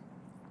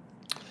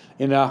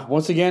 And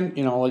once again,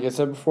 like I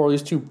said before,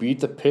 these two beat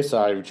the piss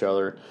out of each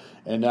other.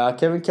 And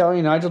Kevin Kelly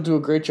and Nigel do a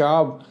great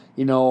job,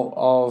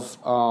 of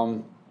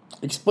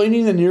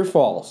explaining the near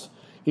falls.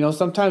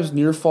 Sometimes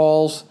near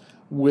falls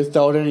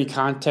without any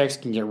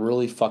context can get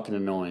really fucking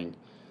annoying.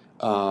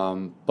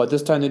 But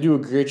this time they do a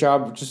great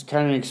job of just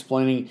kind of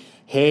explaining,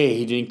 hey,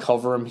 he didn't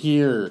cover him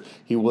here.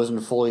 He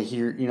wasn't fully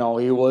here. He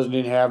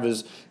didn't have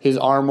his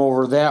arm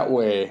over that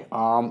way.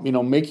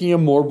 Making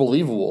him more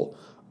believable.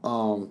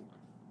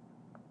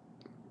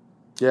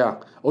 Yeah.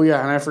 Oh,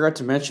 yeah, and I forgot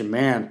to mention,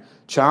 man,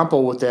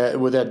 Ciampa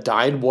with that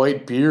dyed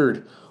white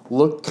beard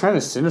looked kind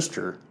of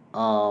sinister.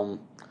 And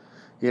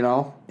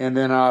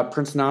then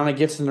Prince Nana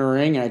gets in the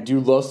ring, and I do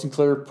love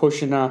Sinclair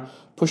pushing Nana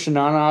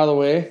out of the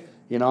way.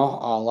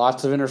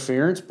 Lots of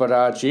interference,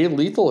 but Jay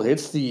Lethal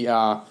hits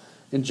the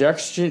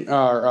injection,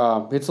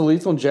 hits a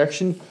lethal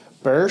injection.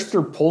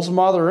 Barrister pulls him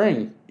out of the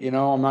ring.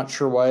 I'm not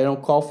sure why I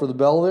don't call for the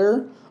bell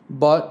there,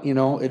 but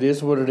it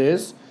is what it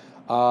is.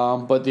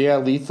 But yeah,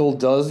 Lethal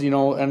does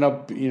end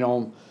up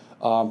beating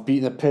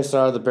the piss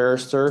out of the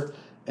Barrister,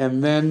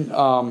 and then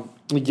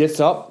he gets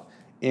up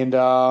and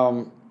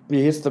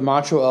he hits the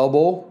Macho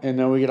Elbow, and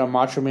then we get a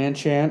Macho Man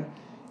chant,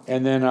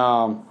 and then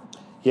and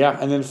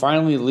then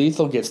finally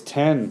Lethal gets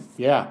 10.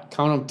 Yeah,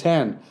 count them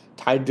 10.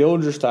 Ty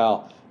Dillinger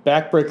style.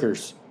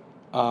 Backbreakers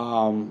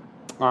on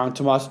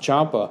Tommaso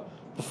Ciampa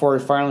before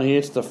he finally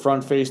hits the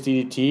front face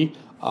DDT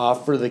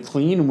for the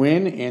clean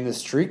win, and the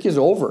streak is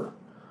over.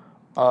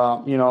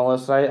 I've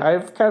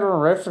kind of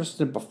referenced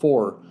it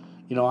before.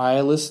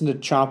 I listened to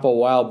Ciampa a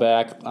while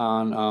back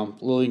on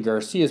Lillian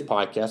Garcia's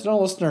podcast. I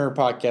don't listen to her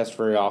podcast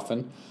very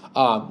often.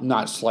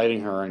 Not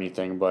slighting her or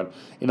anything, but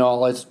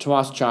it's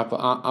Tommaso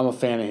Ciampa. I'm a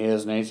fan of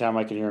his, and anytime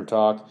I can hear him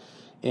talk,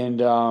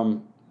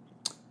 and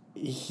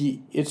he's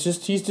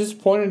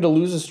disappointed to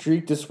lose a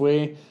streak this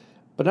way,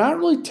 but not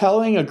really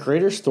telling a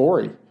greater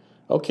story.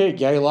 Okay,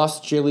 yeah, he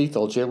lost to Jay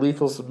Lethal. Jay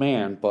Lethal's the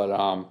man,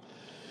 but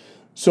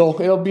so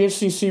it'll be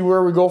interesting to see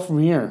where we go from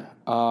here.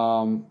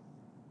 And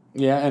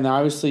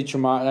obviously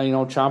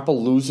Ciampa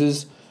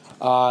loses.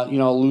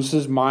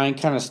 Loses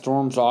mind, kind of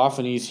storms off,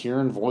 and he's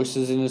hearing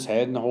voices in his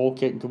head and the whole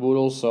kit and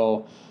caboodle.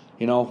 So,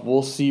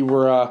 we'll see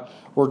where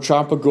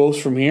Ciampa goes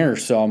from here.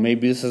 So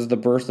maybe this is the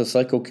birth of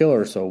Psycho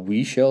Killer. So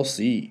we shall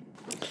see.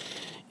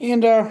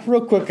 And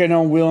real quick, I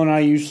know Will and I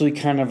usually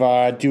kind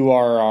of do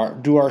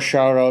our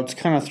shout outs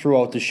kind of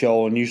throughout the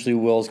show, and usually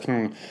Will's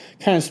kind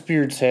of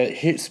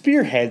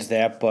spearheads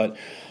that. But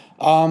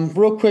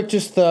real quick,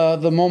 just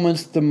the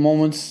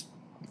moments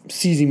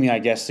seizing me, I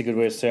guess is a good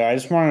way to say it. I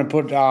just wanted to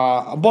put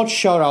a bunch of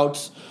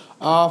shout-outs.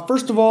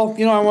 First of all,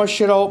 I want to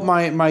shout out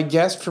my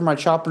guest for my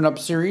Chopping Up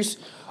series.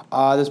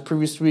 This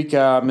previous week,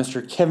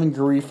 Mr. Kevin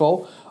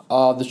Garifo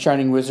of the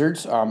Shining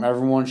Wizards.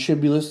 Everyone should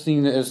be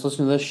listening to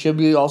this, should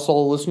be also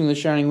listening to the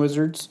Shining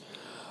Wizards.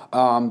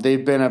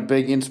 They've been a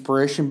big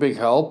inspiration, big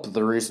help,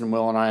 the reason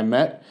Will and I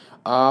met.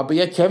 But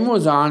yeah, Kevin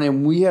was on,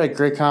 and we had a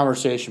great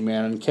conversation,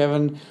 man. And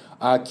Kevin,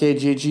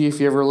 KJG,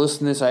 if you ever listen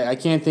to this, I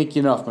can't thank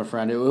you enough, my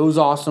friend. It was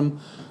awesome.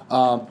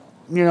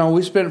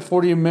 We spent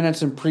 40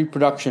 minutes in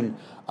pre-production,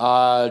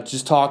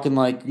 just talking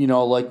like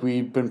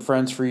we've been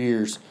friends for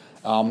years.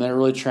 And it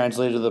really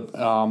translated to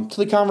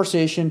the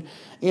conversation.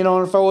 And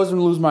if I wasn't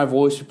to lose my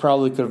voice, we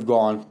probably could have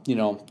gone,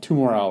 2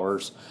 more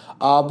hours.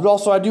 But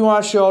also I do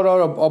want to shout out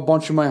a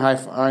bunch of my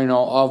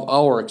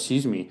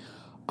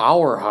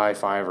our high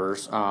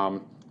fivers.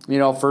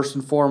 First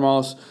and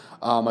foremost,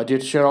 I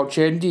did shout out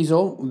Chad and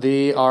Diesel.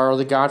 They are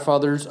the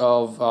godfathers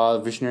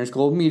of Visionaries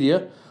Global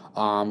Media.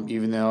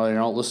 Even though I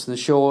don't listen to the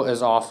show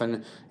as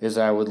often as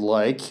I would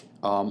like,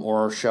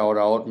 or shout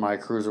out my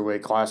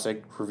Cruiserweight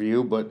Classic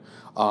review, but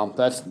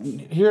that's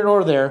here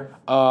nor there.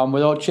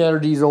 Without Chad or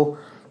Diesel,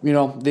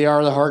 they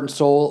are the heart and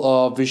soul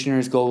of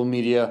Visionaries Global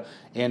Media.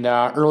 And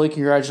early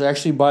congratulations.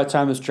 Actually, by the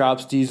time this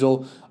drops,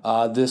 Diesel,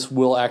 this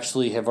will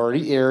actually have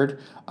already aired.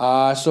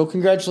 So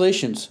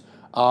congratulations.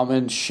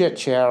 And shit,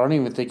 Chad, I don't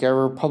even think I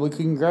ever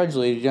publicly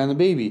congratulated you on the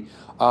baby.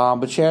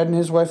 But Chad and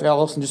his wife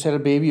Allison just had a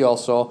baby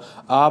also.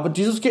 But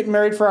Diesel's getting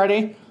married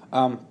Friday.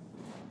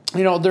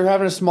 They're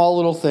having a small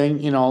little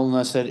thing, and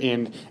I said,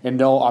 and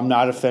no, I'm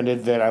not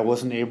offended that I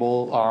wasn't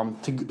able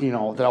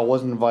that I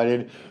wasn't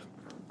invited.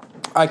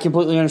 I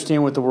completely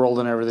understand with the world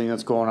and everything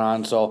that's going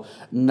on, so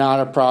not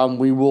a problem.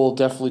 We will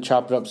definitely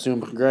chop it up soon.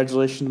 But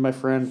congratulations, my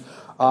friend.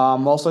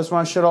 Also, I just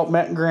want to shout out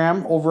Matt and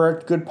Graham over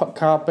at Good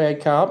Cop,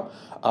 Bad Cop.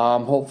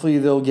 Hopefully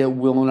they'll get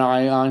Will and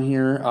I on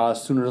here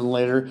sooner than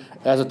later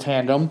as a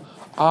tandem.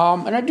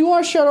 And I do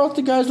want to shout out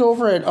the guys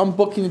over at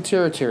Unbooking the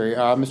Territory,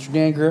 Mr.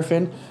 Dan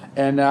Griffin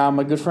and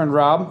my good friend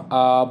Rob,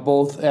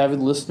 both avid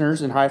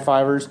listeners and high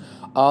fivers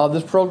of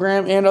this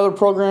program and other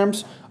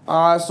programs.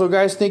 So,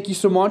 guys, thank you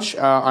so much.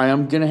 I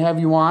am going to have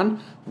you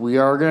on. We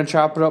are going to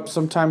chop it up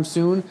sometime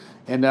soon,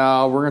 and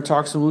we're going to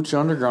talk some Lucha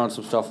Underground,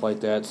 some stuff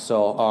like that.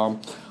 So,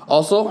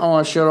 also, I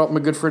want to shout out my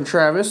good friend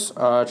Travis.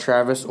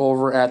 Travis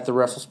over at the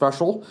Wrestle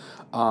Special.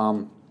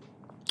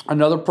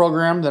 Another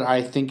program that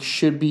I think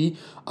should be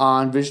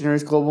on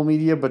Visionaries Global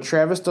Media, but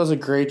Travis does a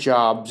great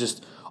job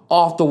just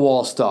off the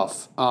wall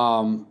stuff.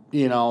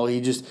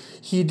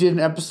 He did an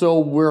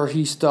episode where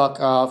he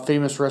stuck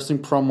famous wrestling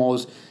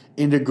promos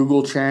into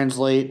Google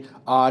Translate,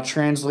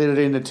 translated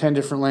it into 10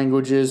 different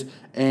languages,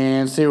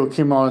 and say what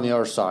came out on the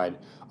other side.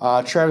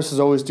 Travis is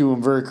always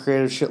doing very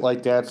creative shit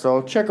like that,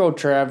 so check out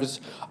Travis.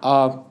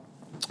 A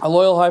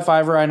loyal high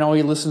fiver. I know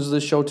he listens to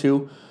this show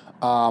too.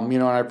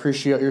 And I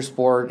appreciate your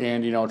support,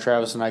 and,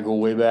 Travis and I go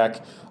way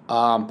back.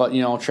 But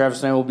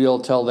Travis and I will be able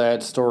to tell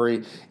that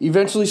story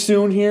eventually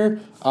soon here,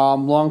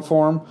 long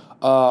form.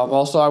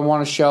 Also, I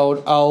want to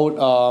shout out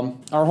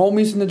our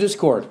homies in the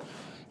Discord.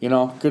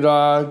 Good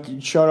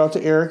shout out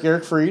to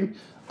Eric Freed.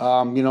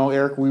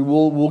 Eric,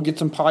 we'll get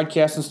some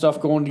podcasts and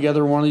stuff going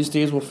together one of these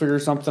days. We'll figure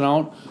something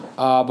out.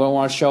 But I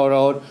want to shout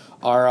out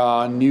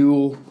our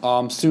new,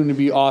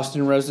 soon-to-be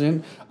Austin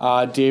resident,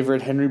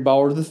 David Henry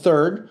Bauer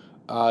III.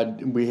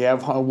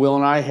 Will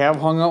and I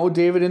have hung out with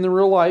David in the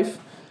real life.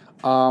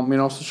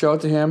 So shout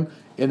out to him.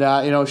 And,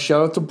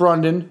 shout out to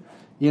Brundon,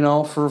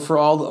 for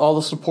all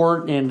the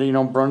support. And,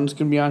 Brundon's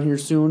going to be on here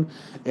soon.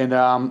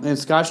 And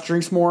Scotch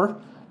Drinks More.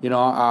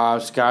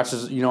 Scotch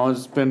is,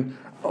 has been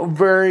a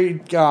very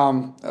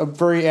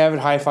avid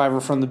high fiver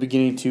from the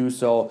beginning too.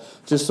 So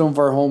just some of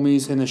our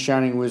homies in the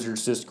Shining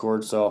Wizards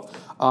Discord. So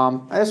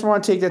I just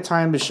want to take that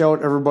time to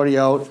shout everybody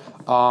out.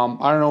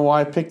 I don't know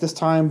why I picked this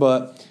time,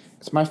 but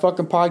it's my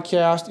fucking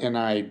podcast, and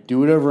I do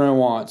whatever I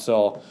want.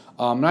 So,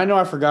 and I know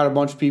I forgot a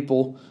bunch of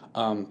people.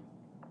 The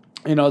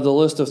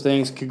list of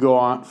things could go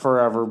on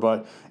forever.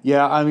 But,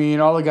 yeah,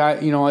 all the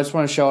guys, I just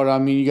want to shout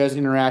out. You guys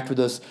interact with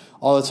us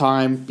all the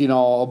time,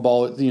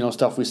 about,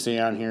 stuff we say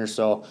on here.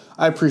 So,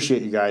 I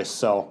appreciate you guys.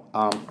 So,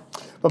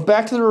 but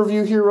back to the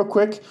review here real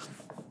quick.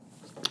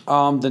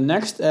 The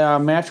next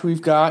match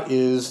we've got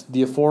is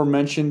the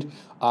aforementioned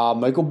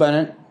Michael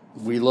Bennett.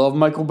 We love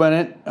Michael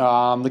Bennett,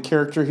 the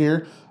character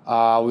here.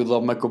 We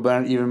love Michael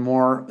Bennett even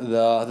more,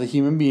 the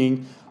human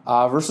being,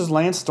 versus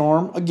Lance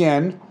Storm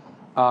again.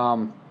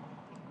 I've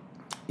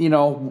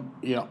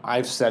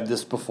said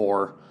this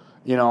before.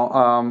 We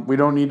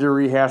don't need to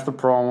rehash the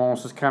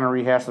promos. Just kind of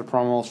rehash the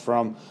promos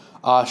from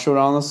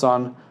Showdown in the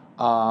Sun.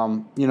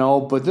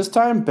 But this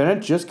time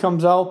Bennett just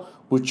comes out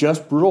with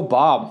just Brutal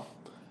Bob.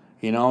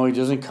 He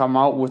doesn't come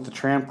out with the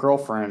tramp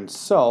girlfriend.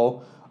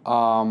 So,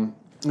 and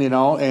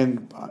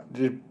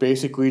it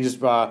basically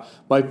just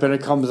Mike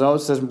Bennett comes out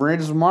and says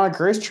Miranda doesn't want to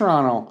grace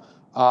Toronto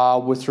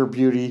with her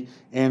beauty,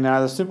 and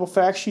the simple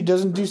fact she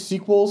doesn't do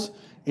sequels,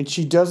 and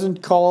she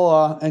doesn't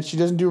and she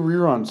doesn't do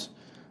reruns,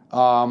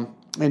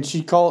 and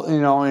she called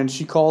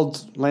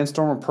Lance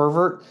Storm a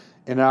pervert,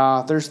 and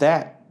there's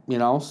that,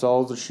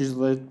 so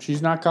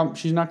she's not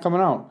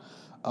coming out.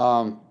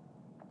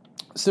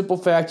 Simple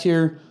fact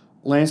here,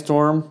 Lance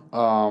Storm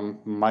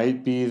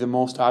might be the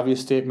most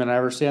obvious statement I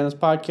ever say on this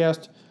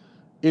podcast.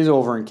 Is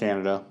over in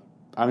Canada.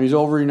 He's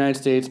over in the United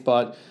States,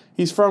 but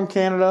he's from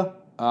Canada,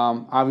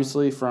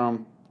 obviously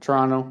from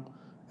Toronto,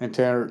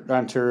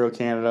 Ontario,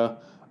 Canada.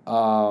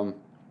 I'm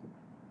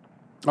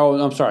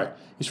sorry.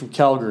 He's from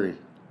Calgary,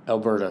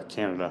 Alberta,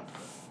 Canada.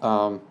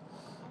 Awesome.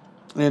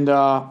 And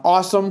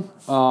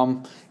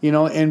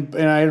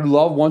I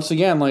love, once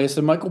again, like I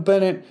said, Michael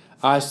Bennett,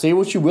 say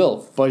what you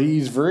will, but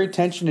he's very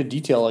attention to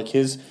detail, like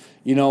his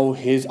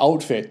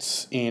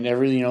outfits and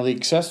everything, the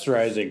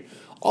accessorizing.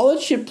 All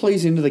that shit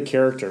plays into the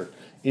character,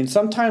 and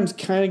sometimes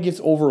kind of gets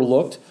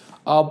overlooked.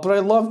 But I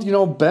loved,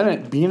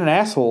 Bennett being an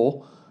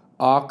asshole,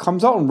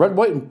 comes out in red,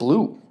 white, and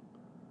blue.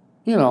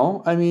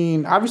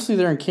 Obviously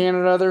they're in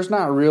Canada. There's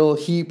not real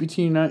heat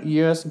between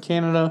U.S. and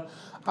Canada.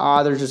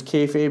 There's just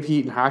kayfabe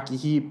heat and hockey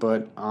heat,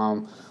 but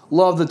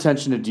love the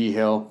attention to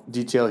detail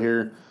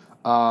here.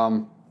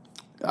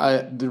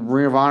 The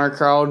Ring of Honor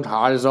crowd,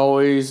 hot as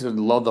always.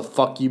 Love the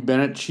 "fuck you,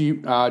 Bennett"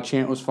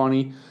 chant was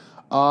funny.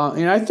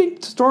 And I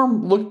think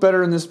Storm looked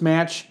better in this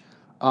match,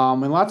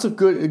 and lots of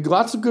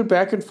good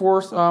back and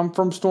forth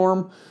from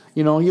Storm.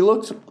 He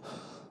looked.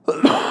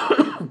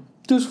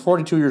 He was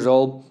 42 years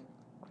old.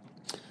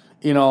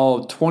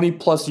 20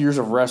 plus years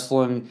of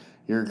wrestling.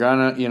 You're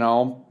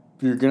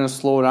gonna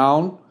slow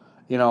down.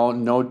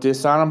 No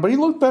diss on him, but he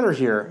looked better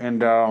here.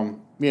 And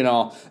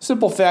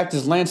simple fact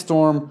is Lance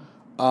Storm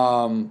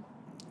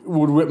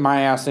would whip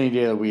my ass any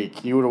day of the week.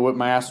 He would have whipped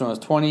my ass when I was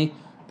 20.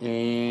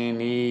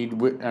 And he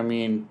could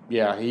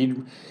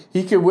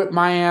whip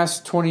my ass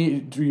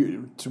 20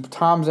 to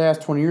Tom's ass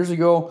 20 years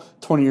ago,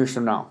 20 years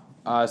from now.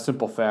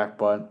 Simple fact,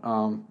 but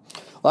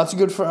lots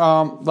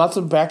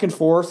of back and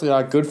forth.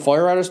 Good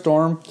fire out of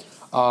Storm.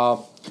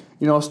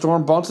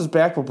 Storm bounces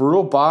back, but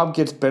Brutal Bob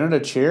gets Bennett a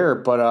chair,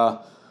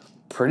 but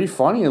pretty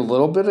funny. A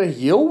little bit of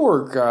heel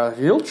work,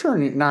 heel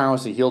turn. Not I don't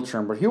say heel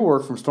turn, but heel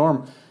work from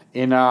Storm.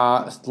 And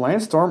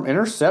Lance Storm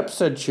intercepts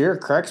said chair,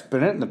 cracks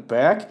Bennett in the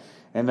back.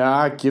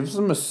 and gives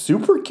him a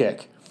super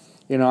kick.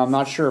 I'm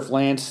not sure if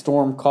Lance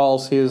Storm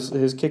calls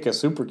his kick a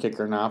super kick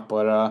or not,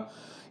 but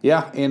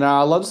yeah, and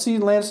I love to see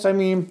Lance. I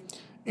mean,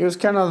 it was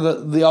kind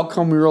of the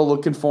outcome we were all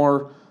looking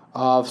for.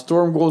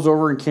 Storm goes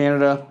over in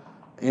Canada,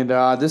 and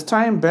this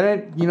time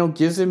Bennett,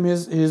 gives him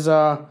his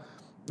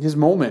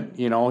moment.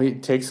 He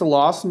takes a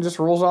loss and just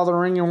rolls out of the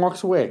ring and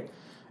walks away.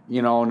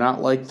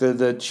 Not like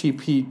the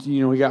cheap heat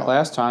he got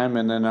last time,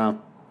 and then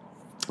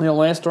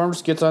Lance Storm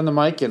just gets on the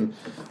mic and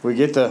we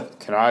get the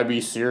 "Can I be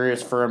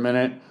serious for a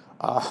minute?"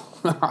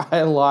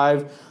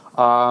 Live.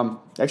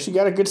 Actually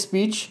got a good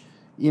speech.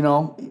 It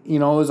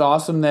was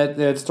awesome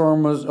that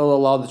Storm was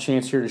allowed the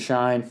chance here to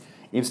shine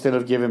instead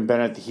of giving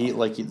Bennett the heat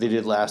like they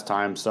did last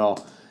time. So,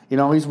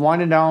 he's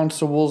winding down,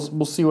 so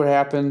we'll see what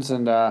happens,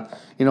 and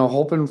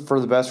hoping for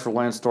the best for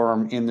Lance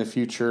Storm in the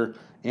future,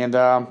 and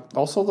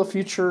also the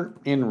future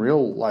in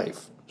real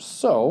life.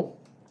 So,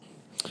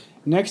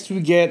 next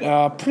we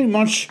get pretty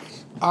much,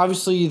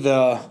 obviously,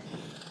 the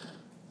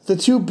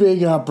two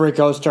big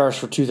breakout stars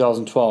for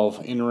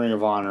 2012 in Ring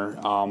of Honor.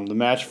 The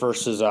match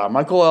versus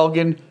Michael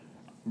Elgin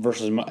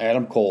versus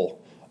Adam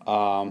Cole.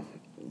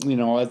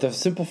 At the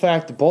simple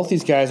fact that both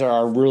these guys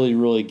are really,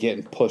 really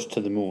getting pushed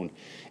to the moon,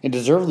 and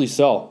deservedly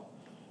so.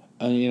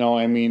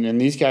 And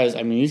these guys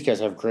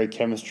have great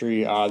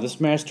chemistry. This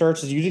match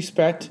starts as you'd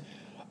expect,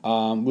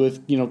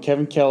 with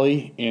Kevin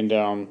Kelly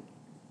and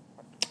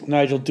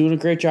Nigel doing a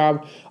great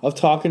job of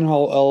talking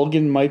how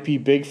Elgin might be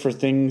big for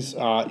things,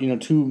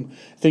 two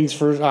things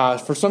for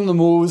some of the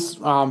moves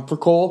for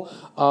Cole,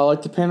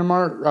 like the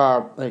Panama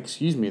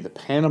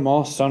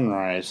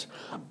Sunrise.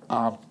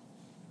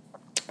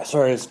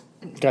 Sorry, I just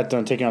got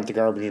done taking out the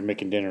garbage and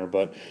making dinner,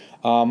 but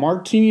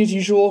Martini, as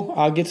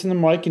usual, gets in the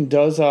mic and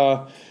does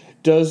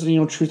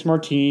Truth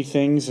Martini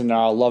things, and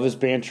love his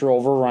banter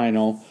over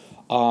Rhino.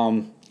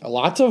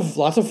 Lots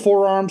of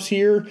forearms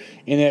here,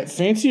 and that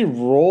fancy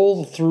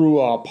roll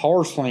through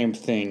power slam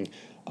thing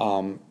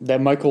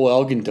that Michael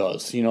Elgin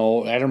does.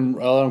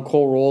 Adam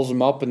Cole rolls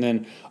him up, and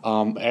then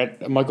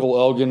Michael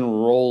Elgin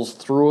rolls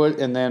through it,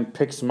 and then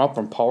picks him up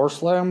and power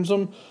slams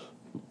him.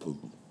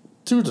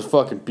 Dude's a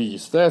fucking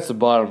beast. That's the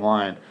bottom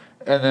line.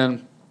 And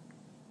then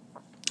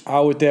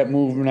with that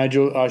movement, I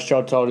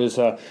shout out his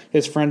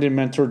friend and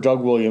mentor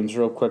Doug Williams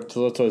real quick.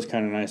 So that's always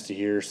kind of nice to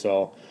hear.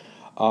 So.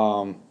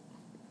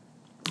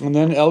 And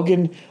then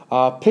Elgin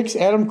picks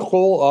Adam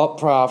Cole up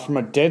from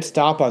a dead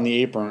stop on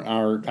the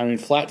apron,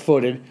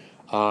 flat-footed.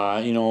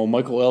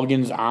 Michael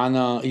Elgin's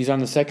he's on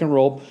the second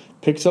rope,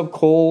 picks up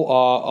Cole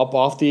up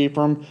off the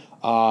apron,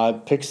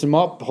 picks him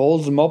up,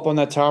 holds him up on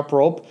that top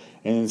rope,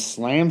 and then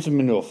slams him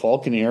into a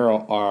Falcon Arrow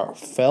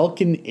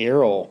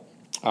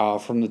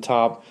from the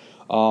top.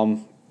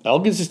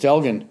 Elgin's just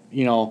Elgin,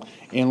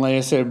 and like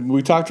I said,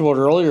 we talked about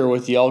earlier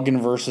with the Elgin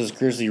versus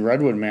Grizzly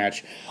Redwood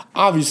match.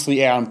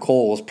 Obviously, Adam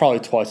Cole is probably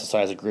twice the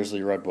size of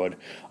Grizzly Redwood.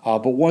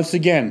 But once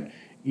again,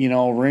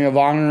 Ring of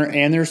Honor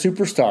and their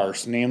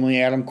superstars,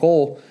 namely Adam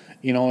Cole,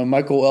 and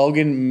Michael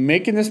Elgin,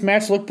 making this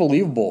match look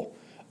believable.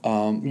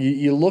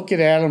 You look at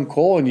Adam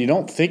Cole and you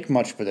don't think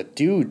much, but the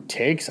dude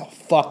takes a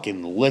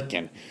fucking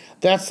licking.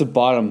 That's the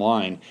bottom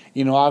line.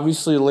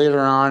 Obviously later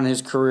on in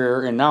his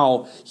career, and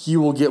now he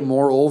will get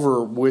more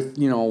over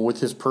with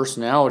his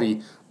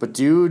personality. But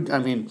dude,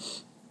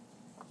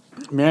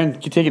 man,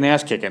 you take an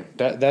ass kicking.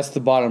 That's the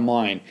bottom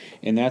line,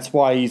 and that's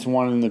why he's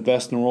one of the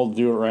best in the world to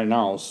do it right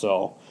now.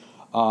 So,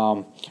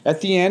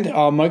 at the end,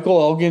 Michael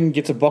Elgin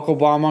gets a buckle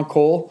bomb on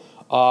Cole,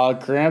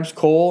 grabs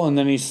Cole, and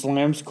then he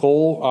slams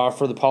Cole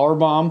for the power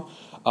bomb,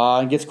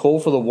 and gets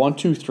Cole for the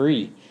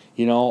 1-2-3.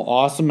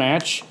 Awesome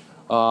match.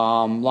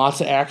 Lots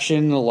of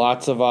action,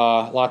 lots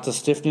of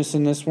stiffness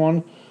in this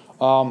one.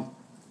 And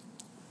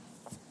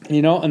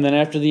then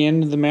after the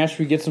end of the match,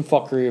 we get some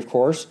fuckery, of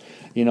course.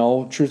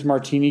 Truth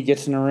Martini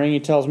gets in the ring. He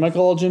tells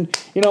Michael Elgin,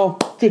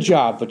 good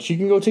job, but you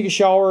can go take a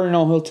shower.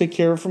 He'll take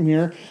care of it from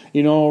here.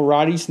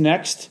 Roddy's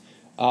next.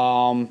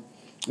 And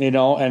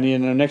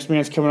the next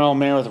man's coming out,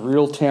 man, with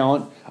real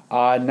talent.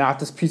 Not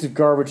this piece of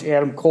garbage,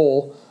 Adam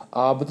Cole.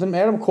 But then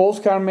Adam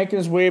Cole's kind of making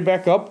his way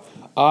back up.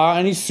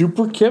 And he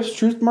super kips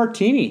Truth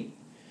Martini.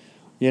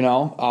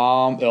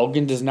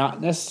 Elgin does not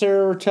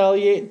necessarily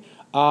retaliate.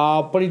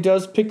 But he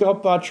does pick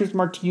up Truth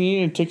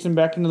Martini and takes him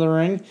back into the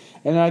ring.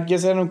 And I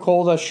guess Adam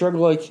Cole does shrug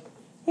like,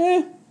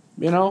 what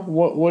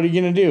are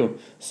you going to do?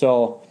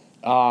 So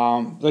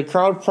the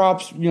crowd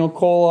props,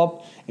 Cole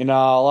up, and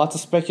lots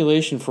of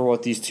speculation for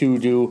what these two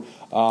do.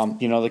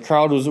 The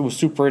crowd was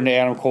super into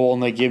Adam Cole,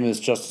 and they gave him his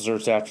just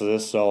desserts after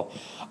this. So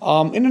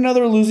in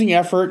another losing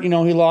effort, he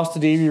lost to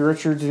Davey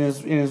Richards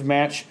in his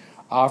match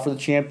for the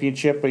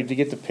championship, but he did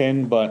get the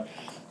pin. But,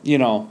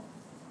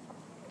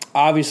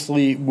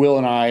 obviously, Will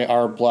and I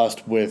are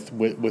blessed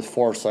with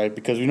foresight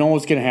because we know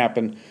what's going to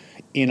happen,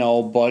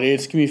 but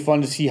it's going to be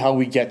fun to see how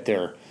we get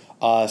there,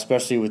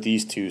 especially with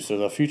these two. So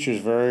the future is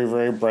very,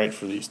 very bright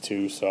for these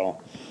two. So,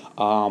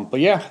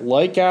 but yeah,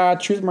 like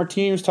Truth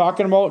Martini was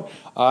talking about,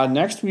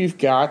 next we've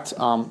got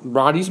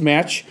Roddy's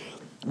match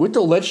with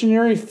the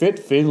legendary Fit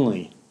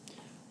Finlay.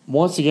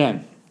 Once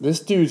again, this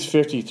dude's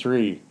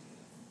 53.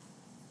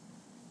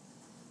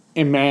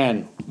 And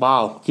man,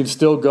 wow, can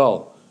still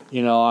go.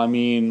 I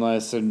mean,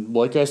 listen,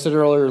 like I said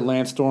earlier,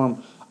 Lance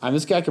Storm.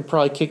 This guy could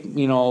probably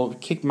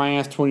kick my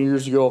ass 20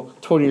 years ago,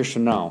 20 years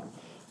from now.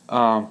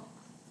 And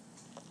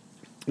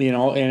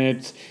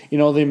it's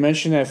they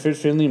mentioned that Fit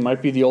Finley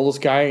might be the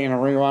oldest guy in a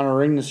Ring of Honor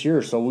ring this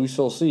year, so we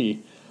shall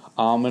see.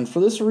 And for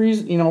this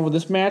reason, for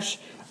this match,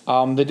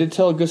 they did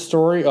tell a good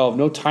story of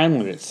no time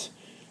limits.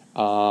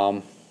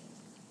 And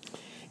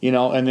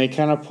they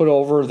kind of put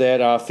over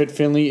that Fit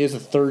Finley is a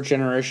third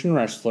generation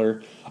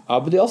wrestler,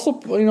 but they also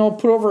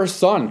put over his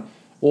son.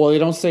 Well, they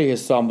don't say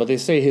his son, but they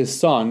say his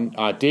son,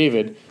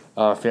 David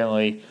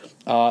Finley,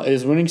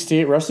 is winning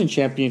state wrestling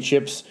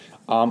championships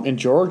in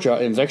Georgia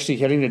and is actually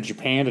heading to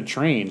Japan to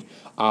train,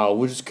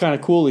 which is kind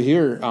of cool to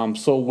hear.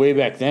 So way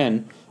back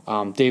then,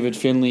 David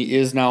Finley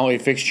is now a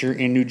fixture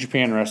in New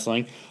Japan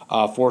Wrestling,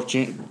 fourth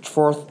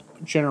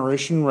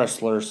generation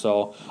wrestler.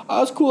 So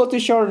it's cool that they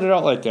shouted it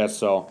out like that.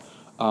 So,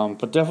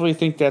 but definitely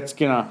think that's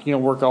gonna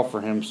work out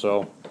for him.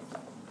 So,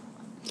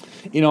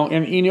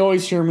 and you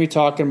always hear me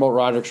talking about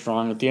Roderick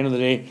Strong. At the end of the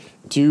day,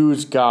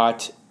 dude's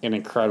got an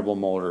incredible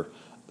motor.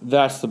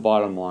 That's the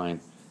bottom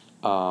line.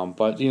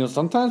 But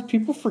sometimes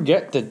people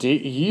forget that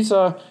he's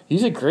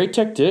a great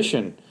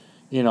technician,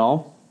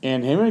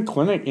 and him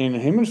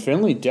and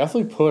Finley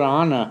definitely put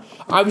on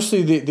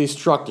obviously they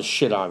struck the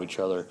shit out of each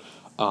other.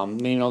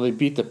 They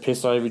beat the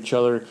piss out of each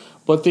other,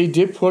 but they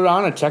did put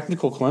on a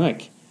technical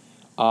clinic.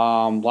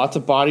 Lots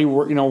of body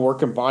work,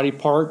 working body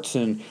parts,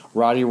 and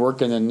Roddy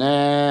working the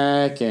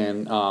neck,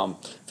 and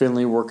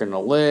Finley working the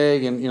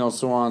leg, and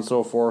so on and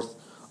so forth.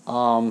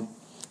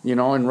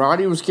 And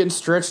Roddy was getting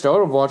stretched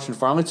out a bunch and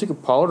finally took a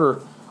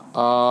powder.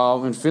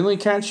 And Finley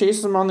kind of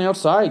chased him on the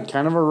outside,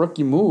 kind of a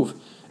rookie move.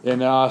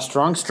 And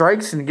Strong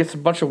strikes and gets a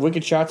bunch of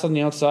wicked shots on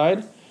the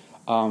outside.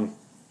 And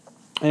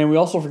we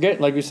also forget,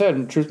 like we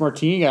said, Truth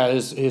Martini got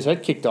his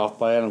head kicked off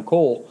by Adam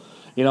Cole.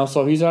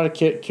 So he's out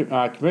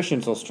of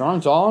commission, so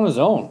Strong's all on his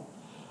own.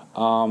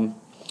 And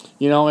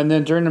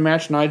then during the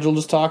match, Nigel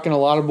was talking a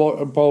lot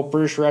about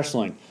British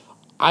wrestling.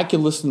 I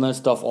could listen to that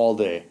stuff all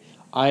day.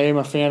 I am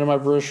a fan of my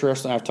British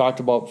wrestling. I've talked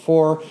about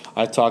before.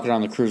 I talked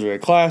on the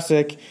Cruiserweight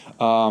Classic.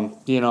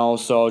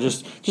 So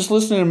just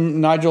listening to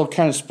Nigel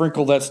kind of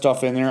sprinkle that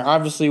stuff in there.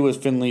 Obviously,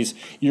 with Finley's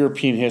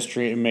European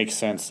history, it makes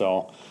sense.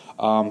 So,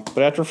 but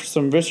after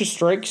some vicious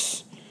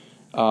strikes,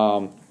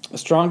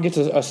 Strong gets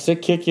a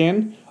sick kick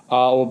in.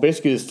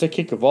 Basically the sick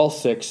kick of all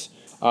six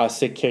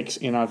sick kicks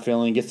in on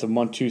Finley. Gets a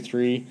 1, 2,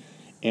 3,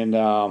 and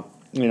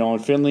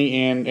and Finley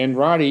and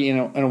Roddy, in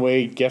a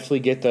way, definitely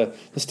get the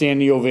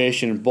standing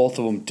ovation, and both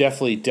of them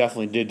definitely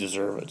did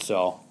deserve it.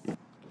 So,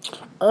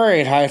 all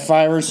right, high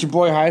fivers, your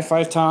boy High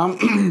Five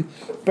Tom,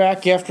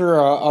 back after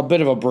a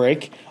bit of a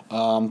break.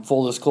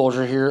 Full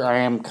disclosure here, I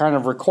am kind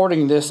of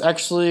recording this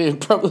actually in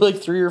probably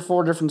like 3 or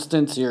 4 different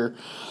stints here.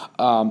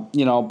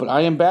 But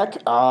I am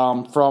back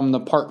from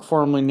the park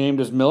formerly named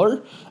as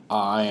Miller.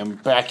 I am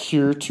back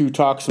here to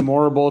talk some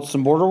more about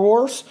some Border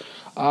Wars.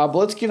 But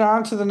let's get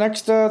on to the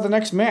next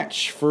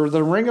match for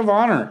the Ring of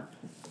Honor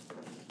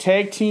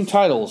tag team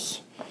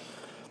titles.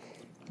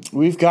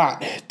 We've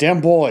got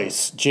them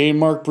boys, Jay and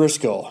Mark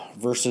Briscoe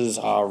versus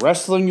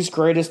wrestling's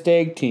greatest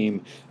tag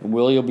team. And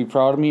Willie will be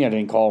proud of me. I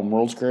didn't call them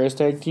world's greatest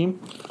tag team.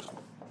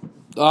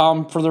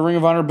 For the Ring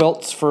of Honor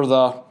belts for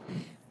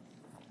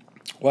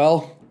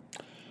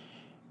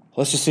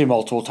let's just say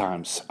multiple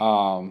times.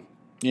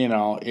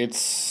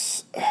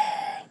 It's.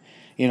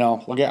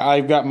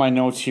 I've got my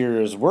notes here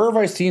is, where have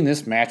I seen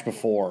this match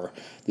before?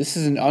 This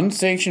is an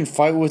unsanctioned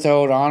fight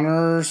without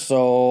honor,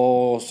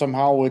 so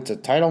somehow it's a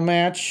title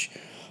match.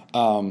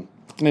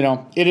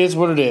 It is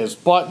what it is.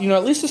 But,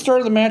 at least the start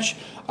of the match,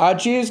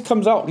 Jay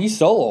comes out, he's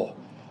solo.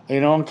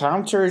 And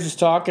commentary is just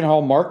talking how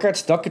Mark got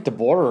stuck at the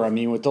border. I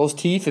mean, with those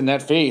teeth and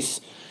that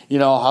face,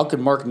 how could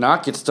Mark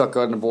not get stuck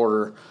on the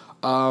border?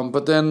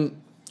 But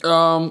then,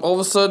 all of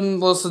a sudden,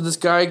 this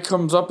guy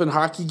comes up in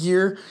hockey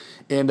gear,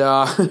 and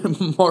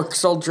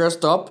Mark's all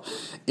dressed up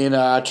in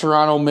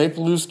Toronto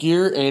Maple Leafs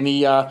gear, and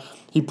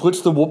he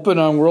puts the whooping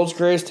on World's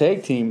Greatest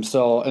Tag Team.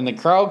 So, and the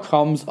crowd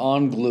comes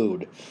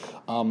unglued.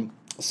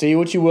 Say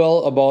what you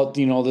will about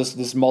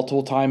this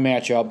multiple time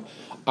matchup.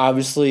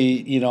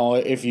 Obviously,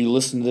 if you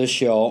listen to this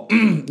show,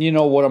 you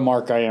know what a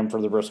mark I am for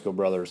the Briscoe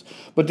brothers.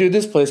 But dude,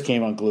 this place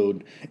came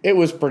unglued. It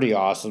was pretty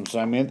awesome. So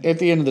I mean, at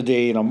the end of the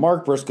day,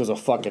 Mark Briscoe's a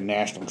fucking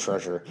national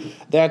treasure.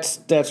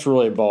 That's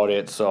really about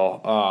it.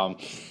 So.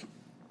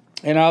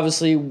 And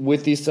obviously,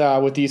 with these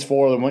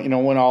four, they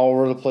went all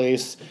over the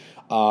place.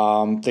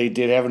 They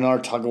did have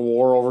another tug of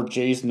war over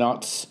Jay's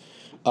nuts.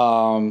 They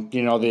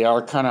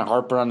are kind of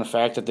harping on the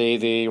fact that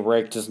they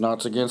raked his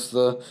nuts against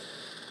the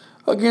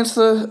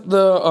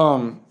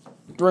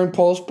ring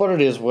post, but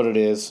it is what it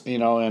is. I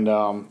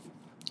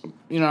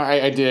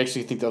did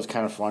actually think that was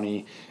kind of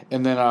funny.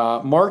 And then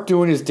Mark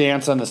doing his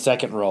dance on the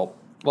second rope.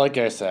 Like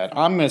I said,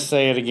 I'm gonna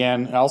say it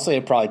again, and I'll say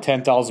it probably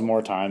 10,000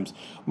 more times.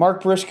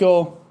 Mark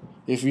Briscoe.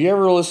 If you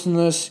ever listen to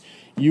this,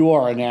 you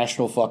are a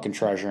national fucking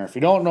treasure. If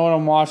you don't know what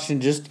I'm watching,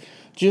 just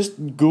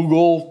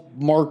Google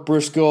Mark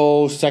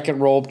Briscoe second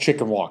rope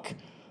chicken walk.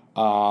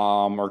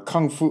 or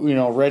Kung Fu,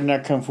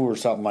 Redneck Kung Fu or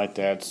something like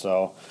that.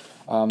 So,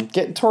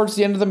 getting towards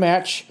the end of the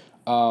match,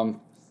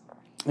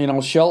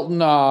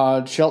 Shelton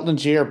and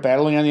Jay are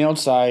battling on the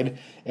outside,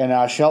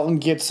 and Shelton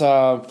gets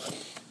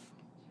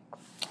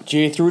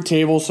Jay through a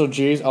table, so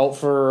Jay's out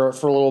for a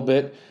little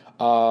bit.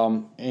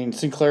 And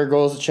Sinclair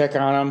goes to check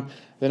on him.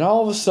 Then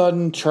all of a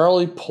sudden,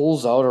 Charlie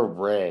pulls out a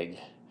rag.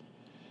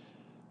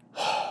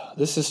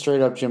 This is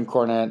straight up Jim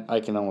Cornette. I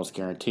can almost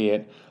guarantee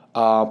it.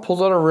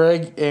 Pulls out a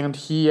rag and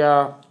he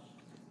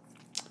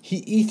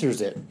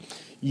ethers it.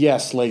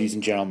 Yes, ladies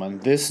and gentlemen,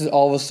 this is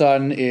all of a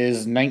sudden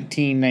is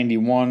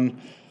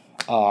 1991.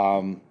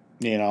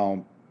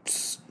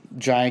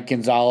 Giant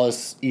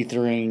Gonzalez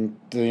ethering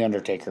the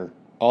Undertaker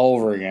all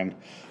over again.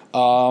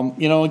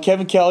 And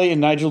Kevin Kelly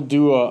and Nigel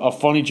do a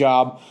funny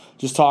job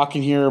just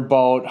talking here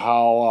about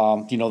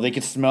how, they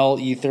can smell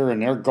ether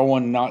and they're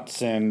going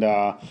nuts and,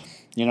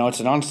 it's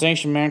an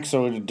unsanctioned match,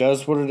 so it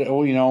does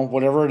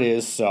whatever it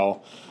is.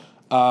 So,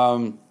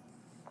 but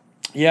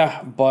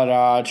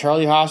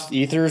Charlie Haas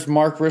ethers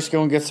Mark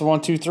Briscoe and gets the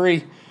 1, 2,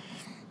 3.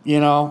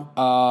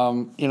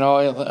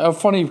 A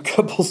funny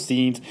couple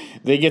scenes.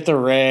 They get the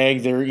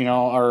rag.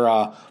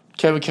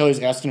 Kevin Kelly's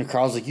asking the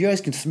crowd, like, you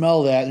guys can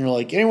smell that, and you're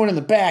like, anyone in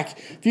the back,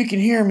 if you can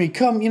hear me,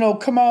 come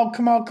out,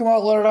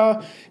 let it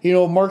out.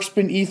 Mark's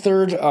been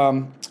ethered.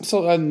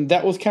 And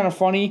that was kind of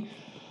funny.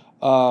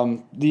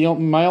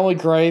 My only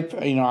gripe,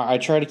 I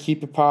try to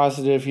keep it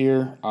positive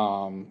here.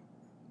 Kevin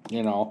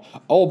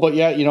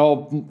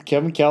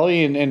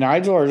Kelly and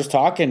Nigel are just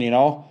talking.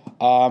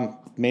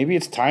 Maybe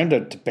it's time to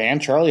ban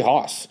Charlie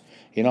Haas.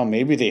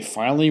 Maybe they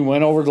finally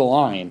went over the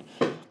line.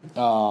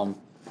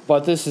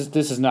 But this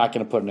is not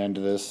going to put an end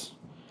to this.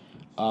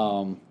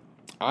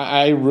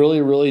 I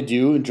really, really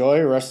do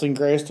enjoy Wrestling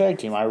Greatest Tag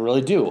Team. I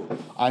really do.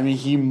 I mean,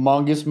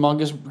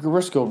 humongous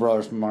Briscoe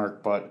brothers,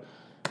 Mark, but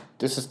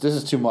this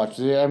is too much.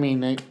 I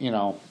mean,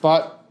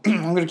 but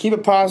I'm going to keep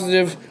it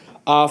positive.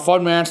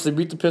 Fun match. They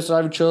beat the piss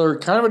out of each other.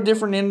 Kind of a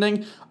different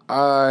ending.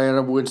 I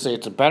wouldn't say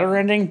it's a better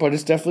ending, but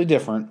it's definitely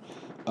different.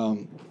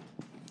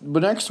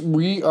 But next,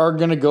 we are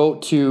going to go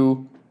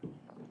to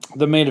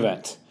the main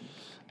event.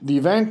 The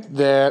event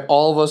that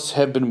all of us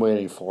have been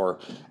waiting for.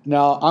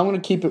 Now, I'm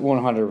going to keep it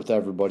 100 with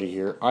everybody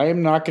here. I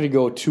am not going to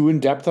go too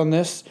in-depth on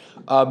this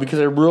because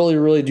I really,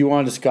 really do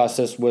want to discuss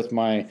this with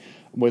my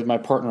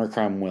partner in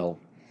crime, Will.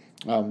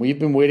 We've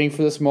been waiting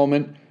for this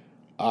moment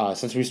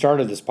since we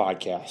started this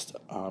podcast.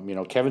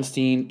 Kevin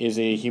Steen is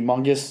a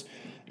humongous,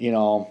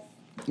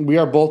 we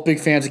are both big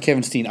fans of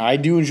Kevin Steen. I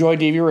do enjoy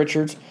Davey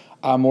Richards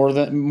more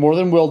than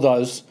Will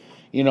does,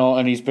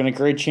 and he's been a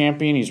great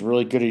champion. He's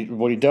really good at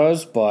what he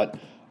does, but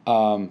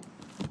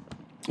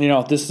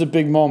this is a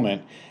big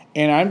moment.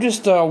 And I'm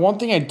just one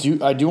thing I do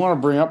want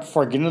to bring up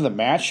before I get into the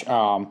match.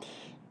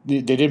 They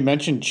did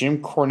mention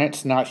Jim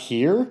Cornette's not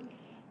here.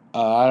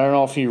 I don't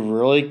know if he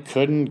really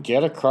couldn't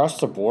get across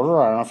the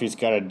border. I don't know if he's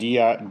got a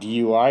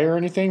DUI or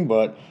anything,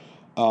 but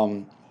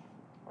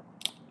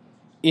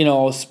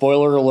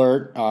spoiler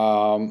alert.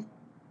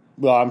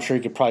 Well, I'm sure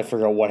you could probably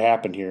figure out what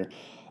happened here.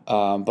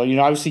 But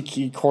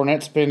obviously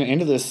Cornette's been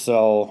into this,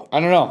 so I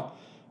don't know.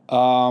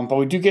 But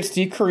we do get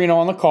Steve Corino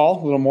on the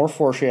call, a little more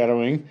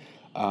foreshadowing.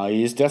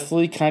 He is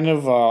definitely kind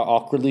of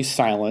awkwardly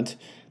silent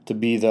to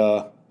be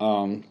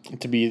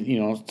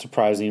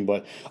surprising.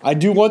 But I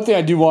do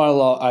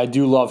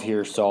love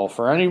here. So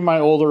for any of my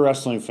older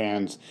wrestling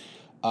fans,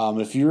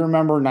 if you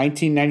remember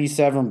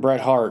 1997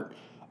 Bret Hart,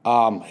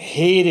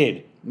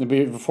 hated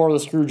before the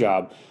screw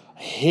job,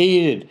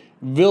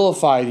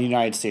 vilified the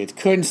United States,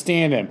 couldn't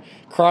stand him.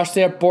 Crossed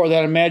that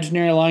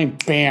imaginary line,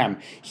 bam,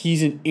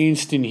 he's an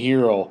instant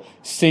hero.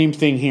 Same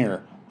thing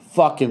here.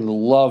 Fucking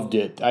loved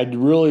it. I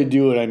really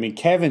do it. I mean,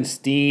 Kevin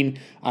Steen,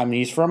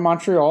 he's from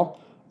Montreal.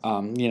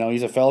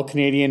 He's a fellow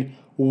Canadian,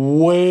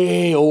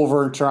 way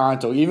over in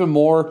Toronto. Even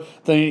more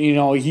than,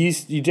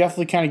 he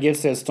definitely kind of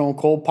gets that Stone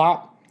Cold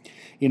pop,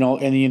 in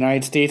the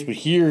United States. But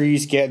here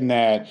he's getting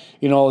that,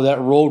 that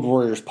Road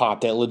Warriors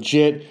pop, that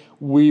legit,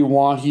 we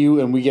want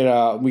you, and we get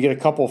a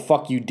couple of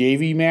fuck you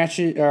Davey match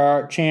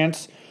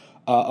chants.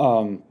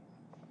 I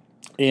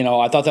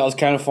thought that was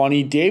kind of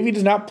funny. Davey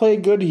does not play a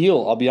good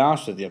heel, I'll be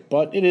honest with you,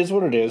 but it is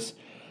what it is.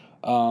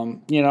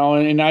 And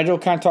Nigel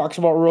kind of talks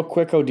about real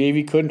quick how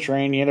Davey couldn't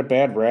train. He had a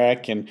bad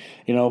wreck, and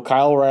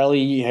Kyle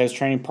O'Reilly, his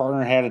training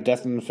partner, had a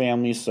death in the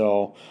family.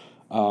 So,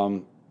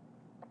 I'm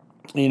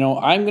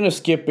gonna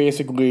skip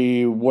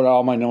basically what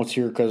all my notes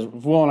here because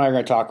Will and I are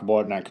gonna talk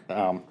about it next.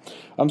 I'm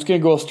just gonna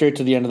go straight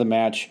to the end of the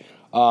match.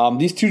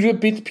 These two did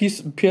beat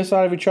the piss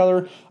out of each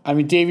other. I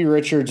mean, Davey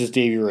Richards is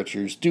Davey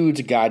Richards. Dude's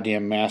a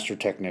goddamn master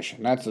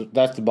technician. That's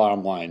the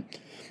bottom line.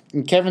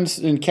 And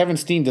Kevin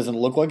Steen doesn't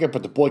look like it,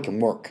 but the boy can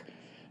work.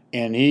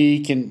 And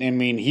he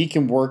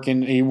can work,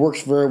 and he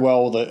works very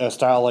well with a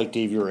style like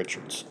Davey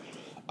Richards.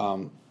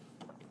 When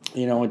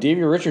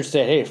Davey Richards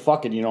said, hey,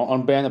 fuck it,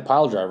 unban the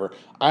pile driver,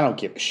 I don't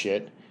give a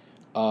shit.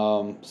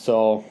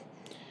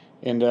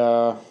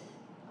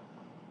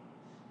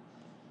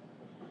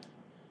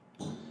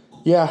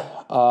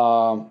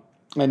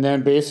 And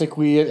then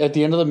basically at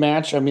the end of the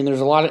match, I mean, there's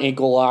a lot of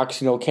ankle locks.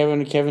 You know,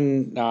 Kevin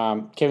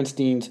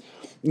Steen's,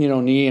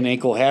 knee and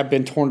ankle have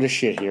been torn to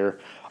shit here.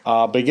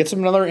 But he gets him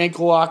another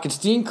ankle lock, and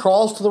Steen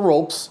crawls to the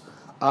ropes,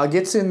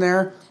 gets in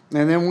there,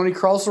 and then when he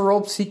crawls to the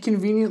ropes, he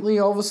conveniently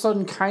all of a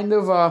sudden kind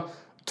of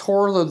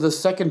tore the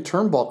second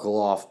turnbuckle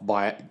off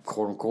by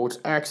quote unquote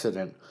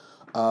accident.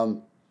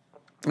 And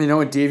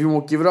Davey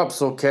won't give it up,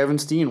 so Kevin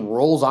Steen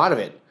rolls out of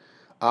it.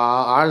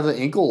 Out of the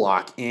ankle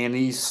lock, and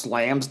he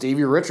slams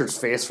Davey Richards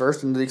face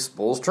first into the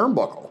exposed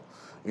turnbuckle.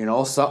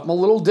 Something a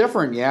little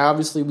different. Yeah,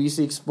 obviously we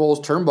see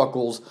exposed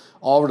turnbuckles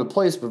all over the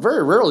place, but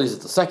very rarely is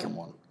it the second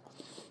one.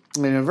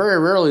 And very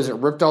rarely is it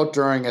ripped out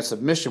during a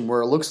submission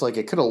where it looks like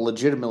it could have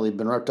legitimately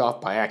been ripped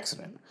off by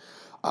accident.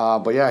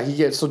 But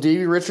yeah, so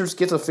Davey Richards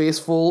gets a face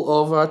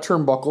full of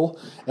turnbuckle,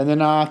 and then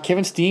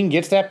Kevin Steen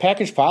gets that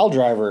package pile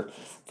driver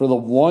for the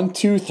 1,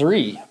 2,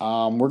 3.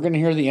 We're going to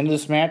hear the end of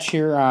this match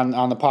here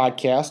on the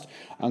podcast.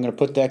 I'm going to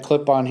put that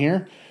clip on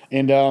here.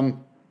 And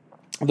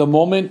the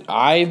moment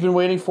I've been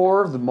waiting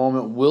for, the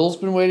moment Will's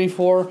been waiting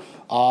for,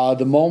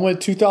 the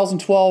moment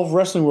 2012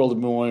 Wrestling World has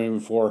been waiting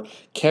for,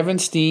 Kevin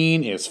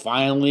Steen is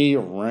finally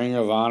Ring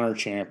of Honor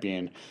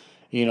champion.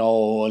 An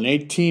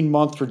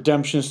 18-month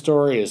redemption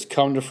story has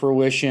come to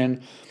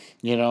fruition.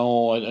 An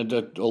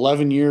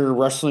 11-year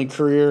wrestling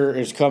career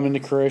is coming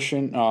to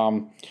fruition.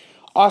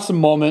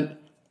 Awesome moment.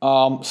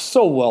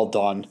 So well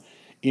done.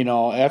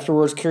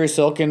 Afterwards, Kerry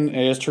Silken,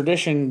 as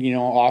tradition,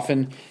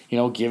 often,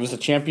 gives the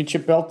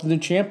championship belt to the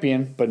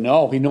champion. But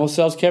no, he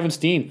no-sells Kevin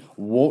Steen.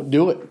 Won't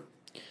do it.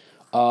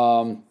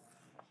 And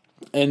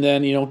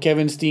then,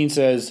 Kevin Steen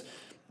says,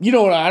 I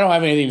don't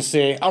have anything to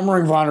say. I'm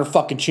Ring of Honor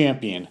fucking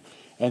champion.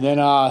 And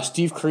then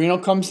Steve Carino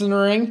comes in the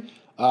ring.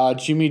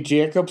 Jimmy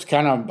Jacobs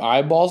kind of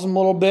eyeballs him a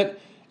little bit.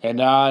 And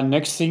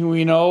next thing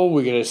we know,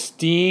 we get a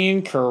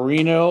Steen,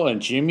 Carino, and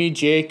Jimmy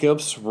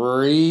Jacobs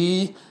reunion.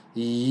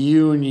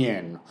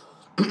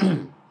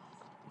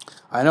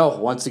 I know,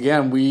 once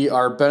again, we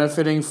are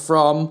benefiting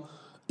from,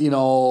 we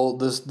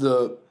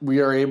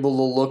are able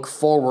to look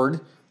forward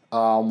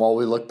while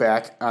we look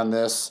back on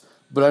this.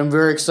 But I'm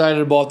very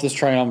excited about this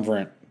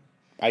triumvirate.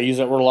 I use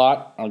that word a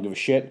lot. I don't give a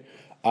shit.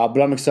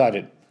 But I'm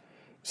excited.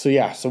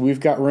 So we've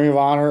got Ring of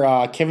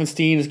Honor. Kevin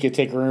Steen is going to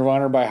take Ring of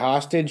Honor by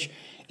hostage.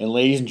 And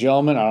ladies and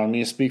gentlemen, I don't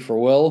mean to speak for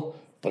Will,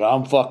 but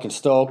I'm fucking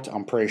stoked.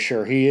 I'm pretty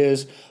sure he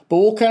is. But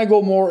we'll kind of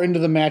go more into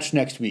the match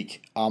next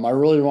week. I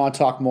really want to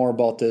talk more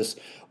about this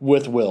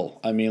with Will.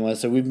 I mean, like I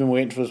said, we've been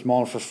waiting for this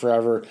moment for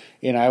forever,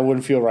 and I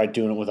wouldn't feel right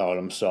doing it without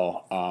him.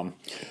 So, but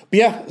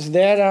yeah,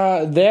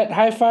 that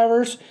High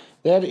Fivers,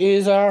 that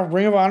is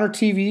Ring of Honor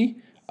TV,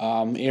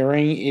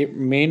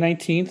 airing May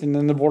 19th, and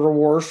then the Border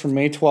Wars from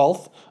May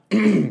 12th.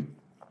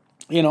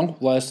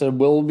 Like I said,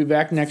 Will be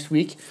back next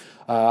week.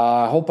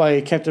 I hope I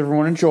kept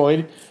everyone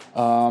enjoyed.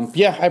 I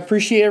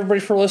appreciate everybody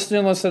for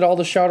listening. Let's said all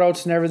the shout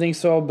outs and everything.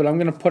 But I'm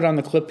going to put on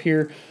the clip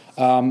here,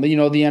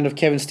 the end of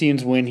Kevin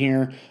Steen's win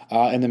here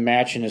in the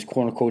match and his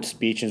quote unquote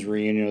speech and his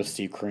reunion with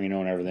Steve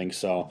Carino and everything.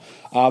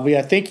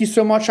 Thank you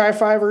so much, High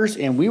Fivers,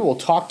 and we will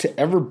talk to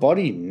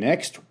everybody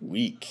next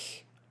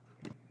week.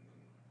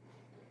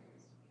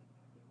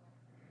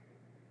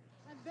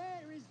 And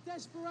there is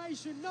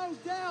desperation, no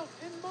doubt,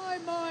 in my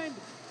mind,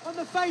 on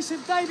the face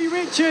of Davey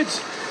Richards.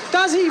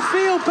 Does he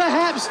feel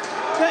perhaps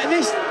that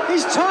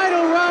his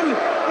title run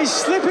is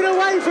slipping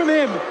away from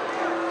him?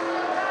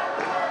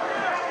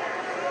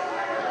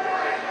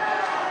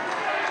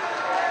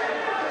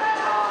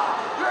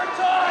 Your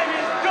time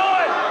is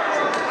done!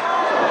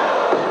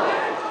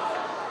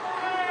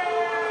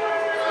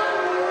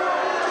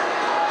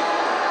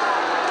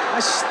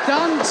 A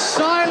stunned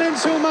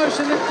silence almost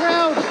in the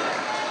crowd.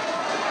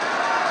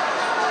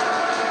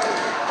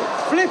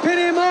 Flipping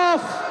him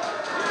off.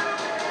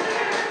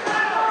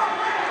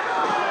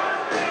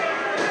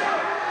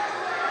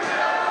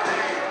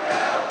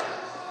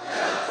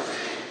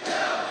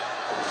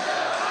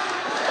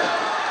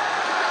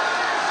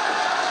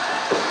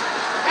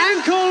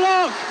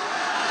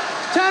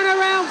 Turn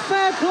around,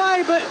 fair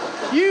play, but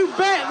you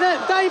bet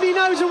that Davey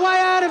knows a way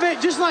out of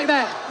it, just like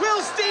that. Will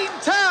Steen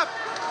tap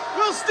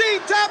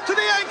to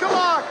the ankle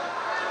lock.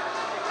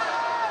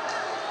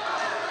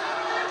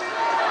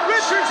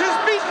 Richards has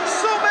beaten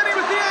so many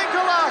with the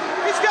ankle lock.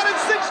 He's got it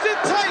cinched in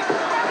tight.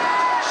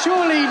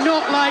 Surely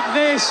not like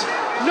this,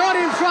 not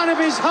in front of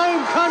his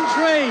home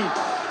country.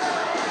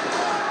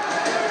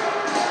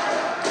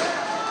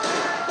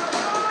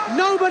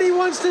 Nobody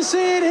wants to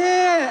see it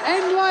here,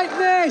 end like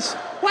this.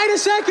 Wait a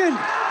second.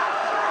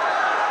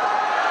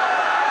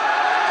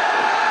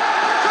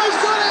 He's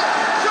got it.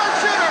 John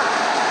Cena.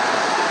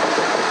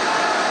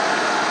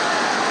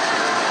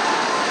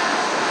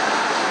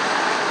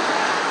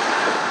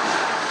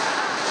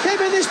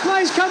 Keeping this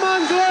place come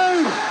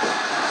unglued.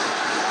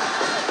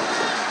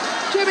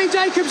 Jimmy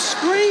Jacobs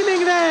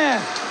screaming there.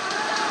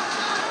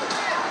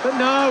 But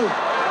no,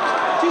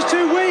 he's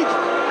too weak.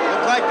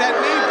 Looked like that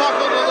knee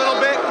buckled a little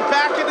bit.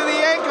 Back into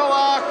the ankle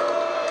lock.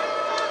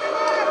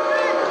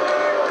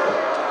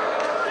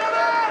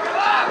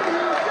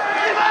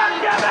 Come on,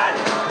 Kevin!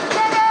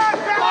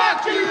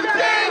 Fuck you,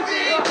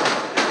 Davey!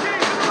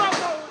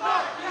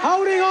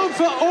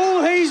 for all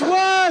he's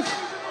worth.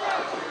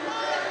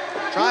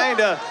 Trying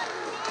to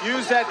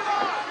use that.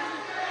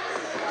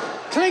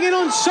 Clinging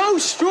on so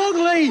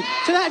strongly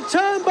to that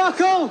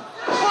turnbuckle.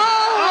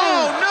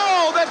 Oh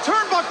no, that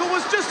turnbuckle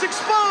was just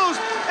exposed,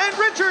 and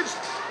Richards.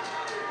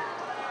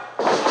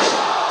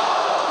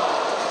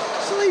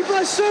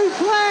 Sleeper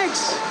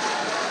suplex.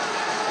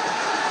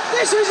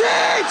 This is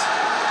it.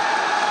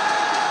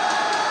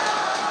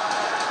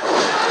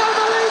 I don't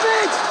believe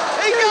it.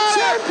 He New got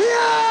champion.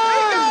 him.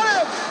 He got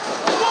him.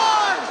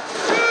 1,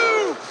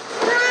 2,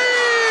 3.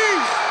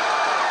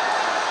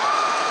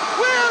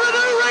 We are the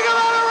new Ring of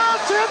Honor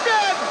World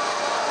Champion.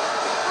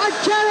 I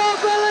cannot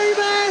believe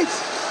it.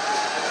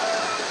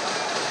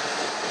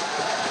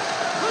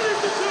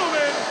 Ladies and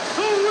gentlemen,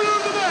 the winner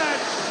of the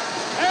match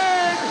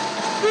and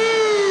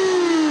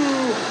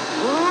new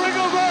Ring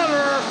of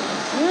Honor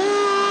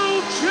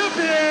World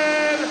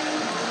Champion,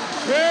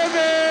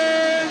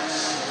 Kevin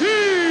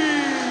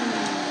Steen.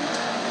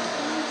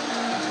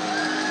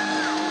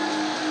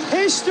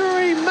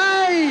 History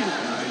made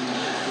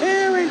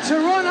here in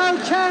Toronto,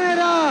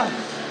 Canada.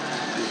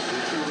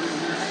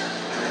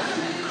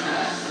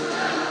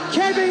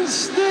 Kevin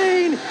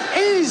Steen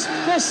is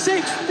the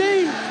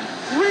 16th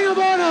Ring of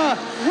Honor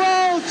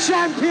World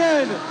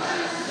Champion.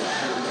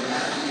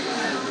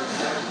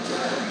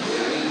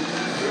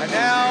 And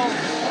now,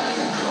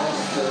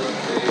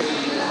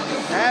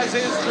 as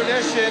is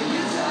tradition,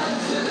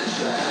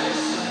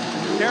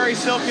 Gary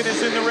Silkin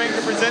is in the ring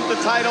to present the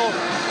title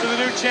to the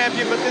new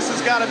champion, but this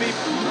has got to be.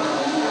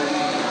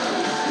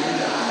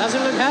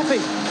 Doesn't look happy.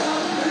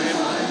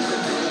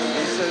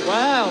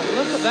 Wow,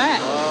 look at that.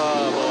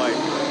 Oh boy.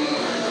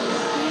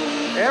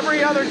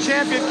 Every other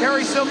champion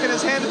Gary Silkin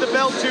has handed the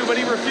belt to, but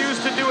he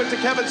refused to do it to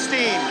Kevin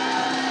Steen.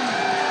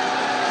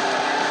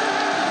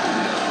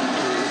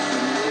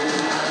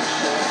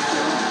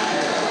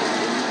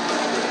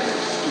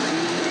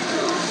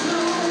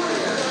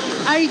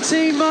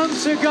 "18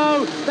 months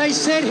ago, they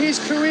said his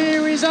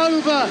career is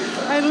over.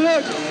 And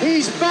look,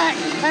 he's back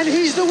and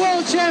he's the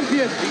world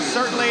champion." He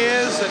certainly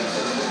is. And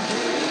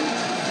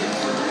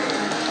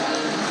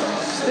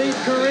Steve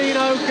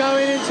Corino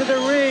going into the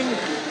ring.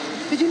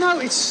 Did you know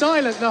it's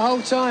silent the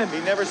whole time? he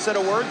never said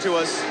a word to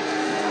us.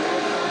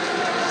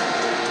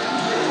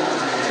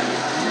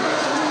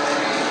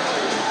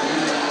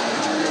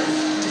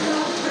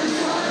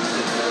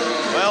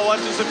 Well, what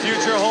does the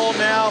future hold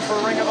now for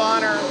Ring of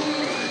Honor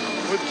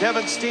with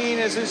Kevin Steen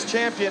as his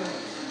champion?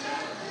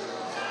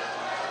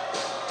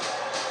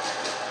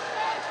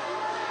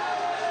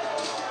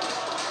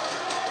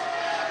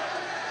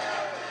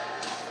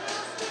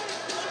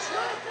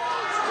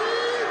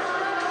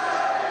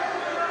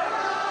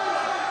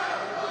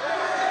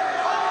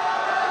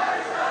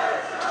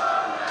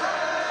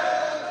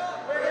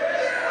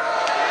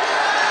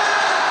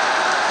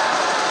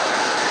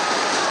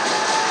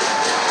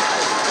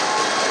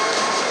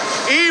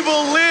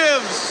 Evil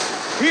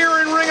lives here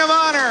in Ring of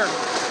Honor.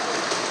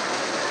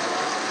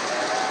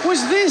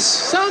 Was this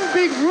some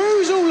big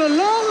ruse all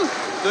along?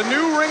 The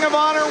new Ring of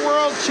Honor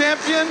World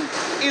Champion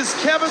is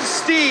Kevin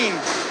Steen.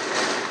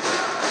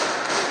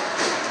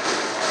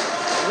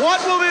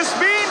 What will this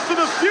mean for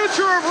the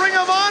future of Ring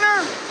of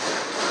Honor?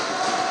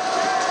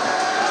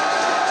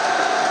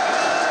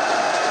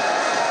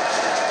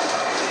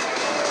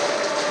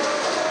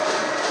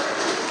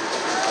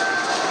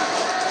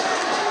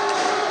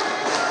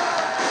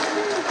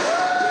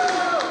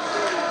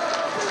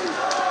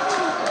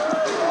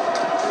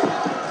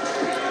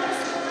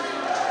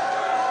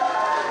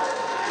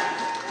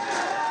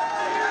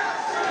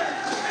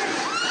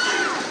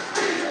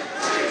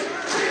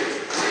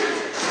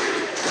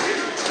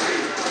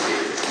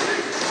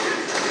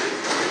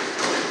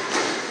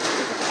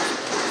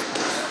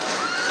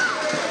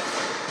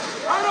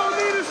 I don't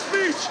need a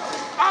speech.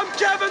 I'm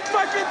Kevin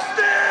fucking Steen.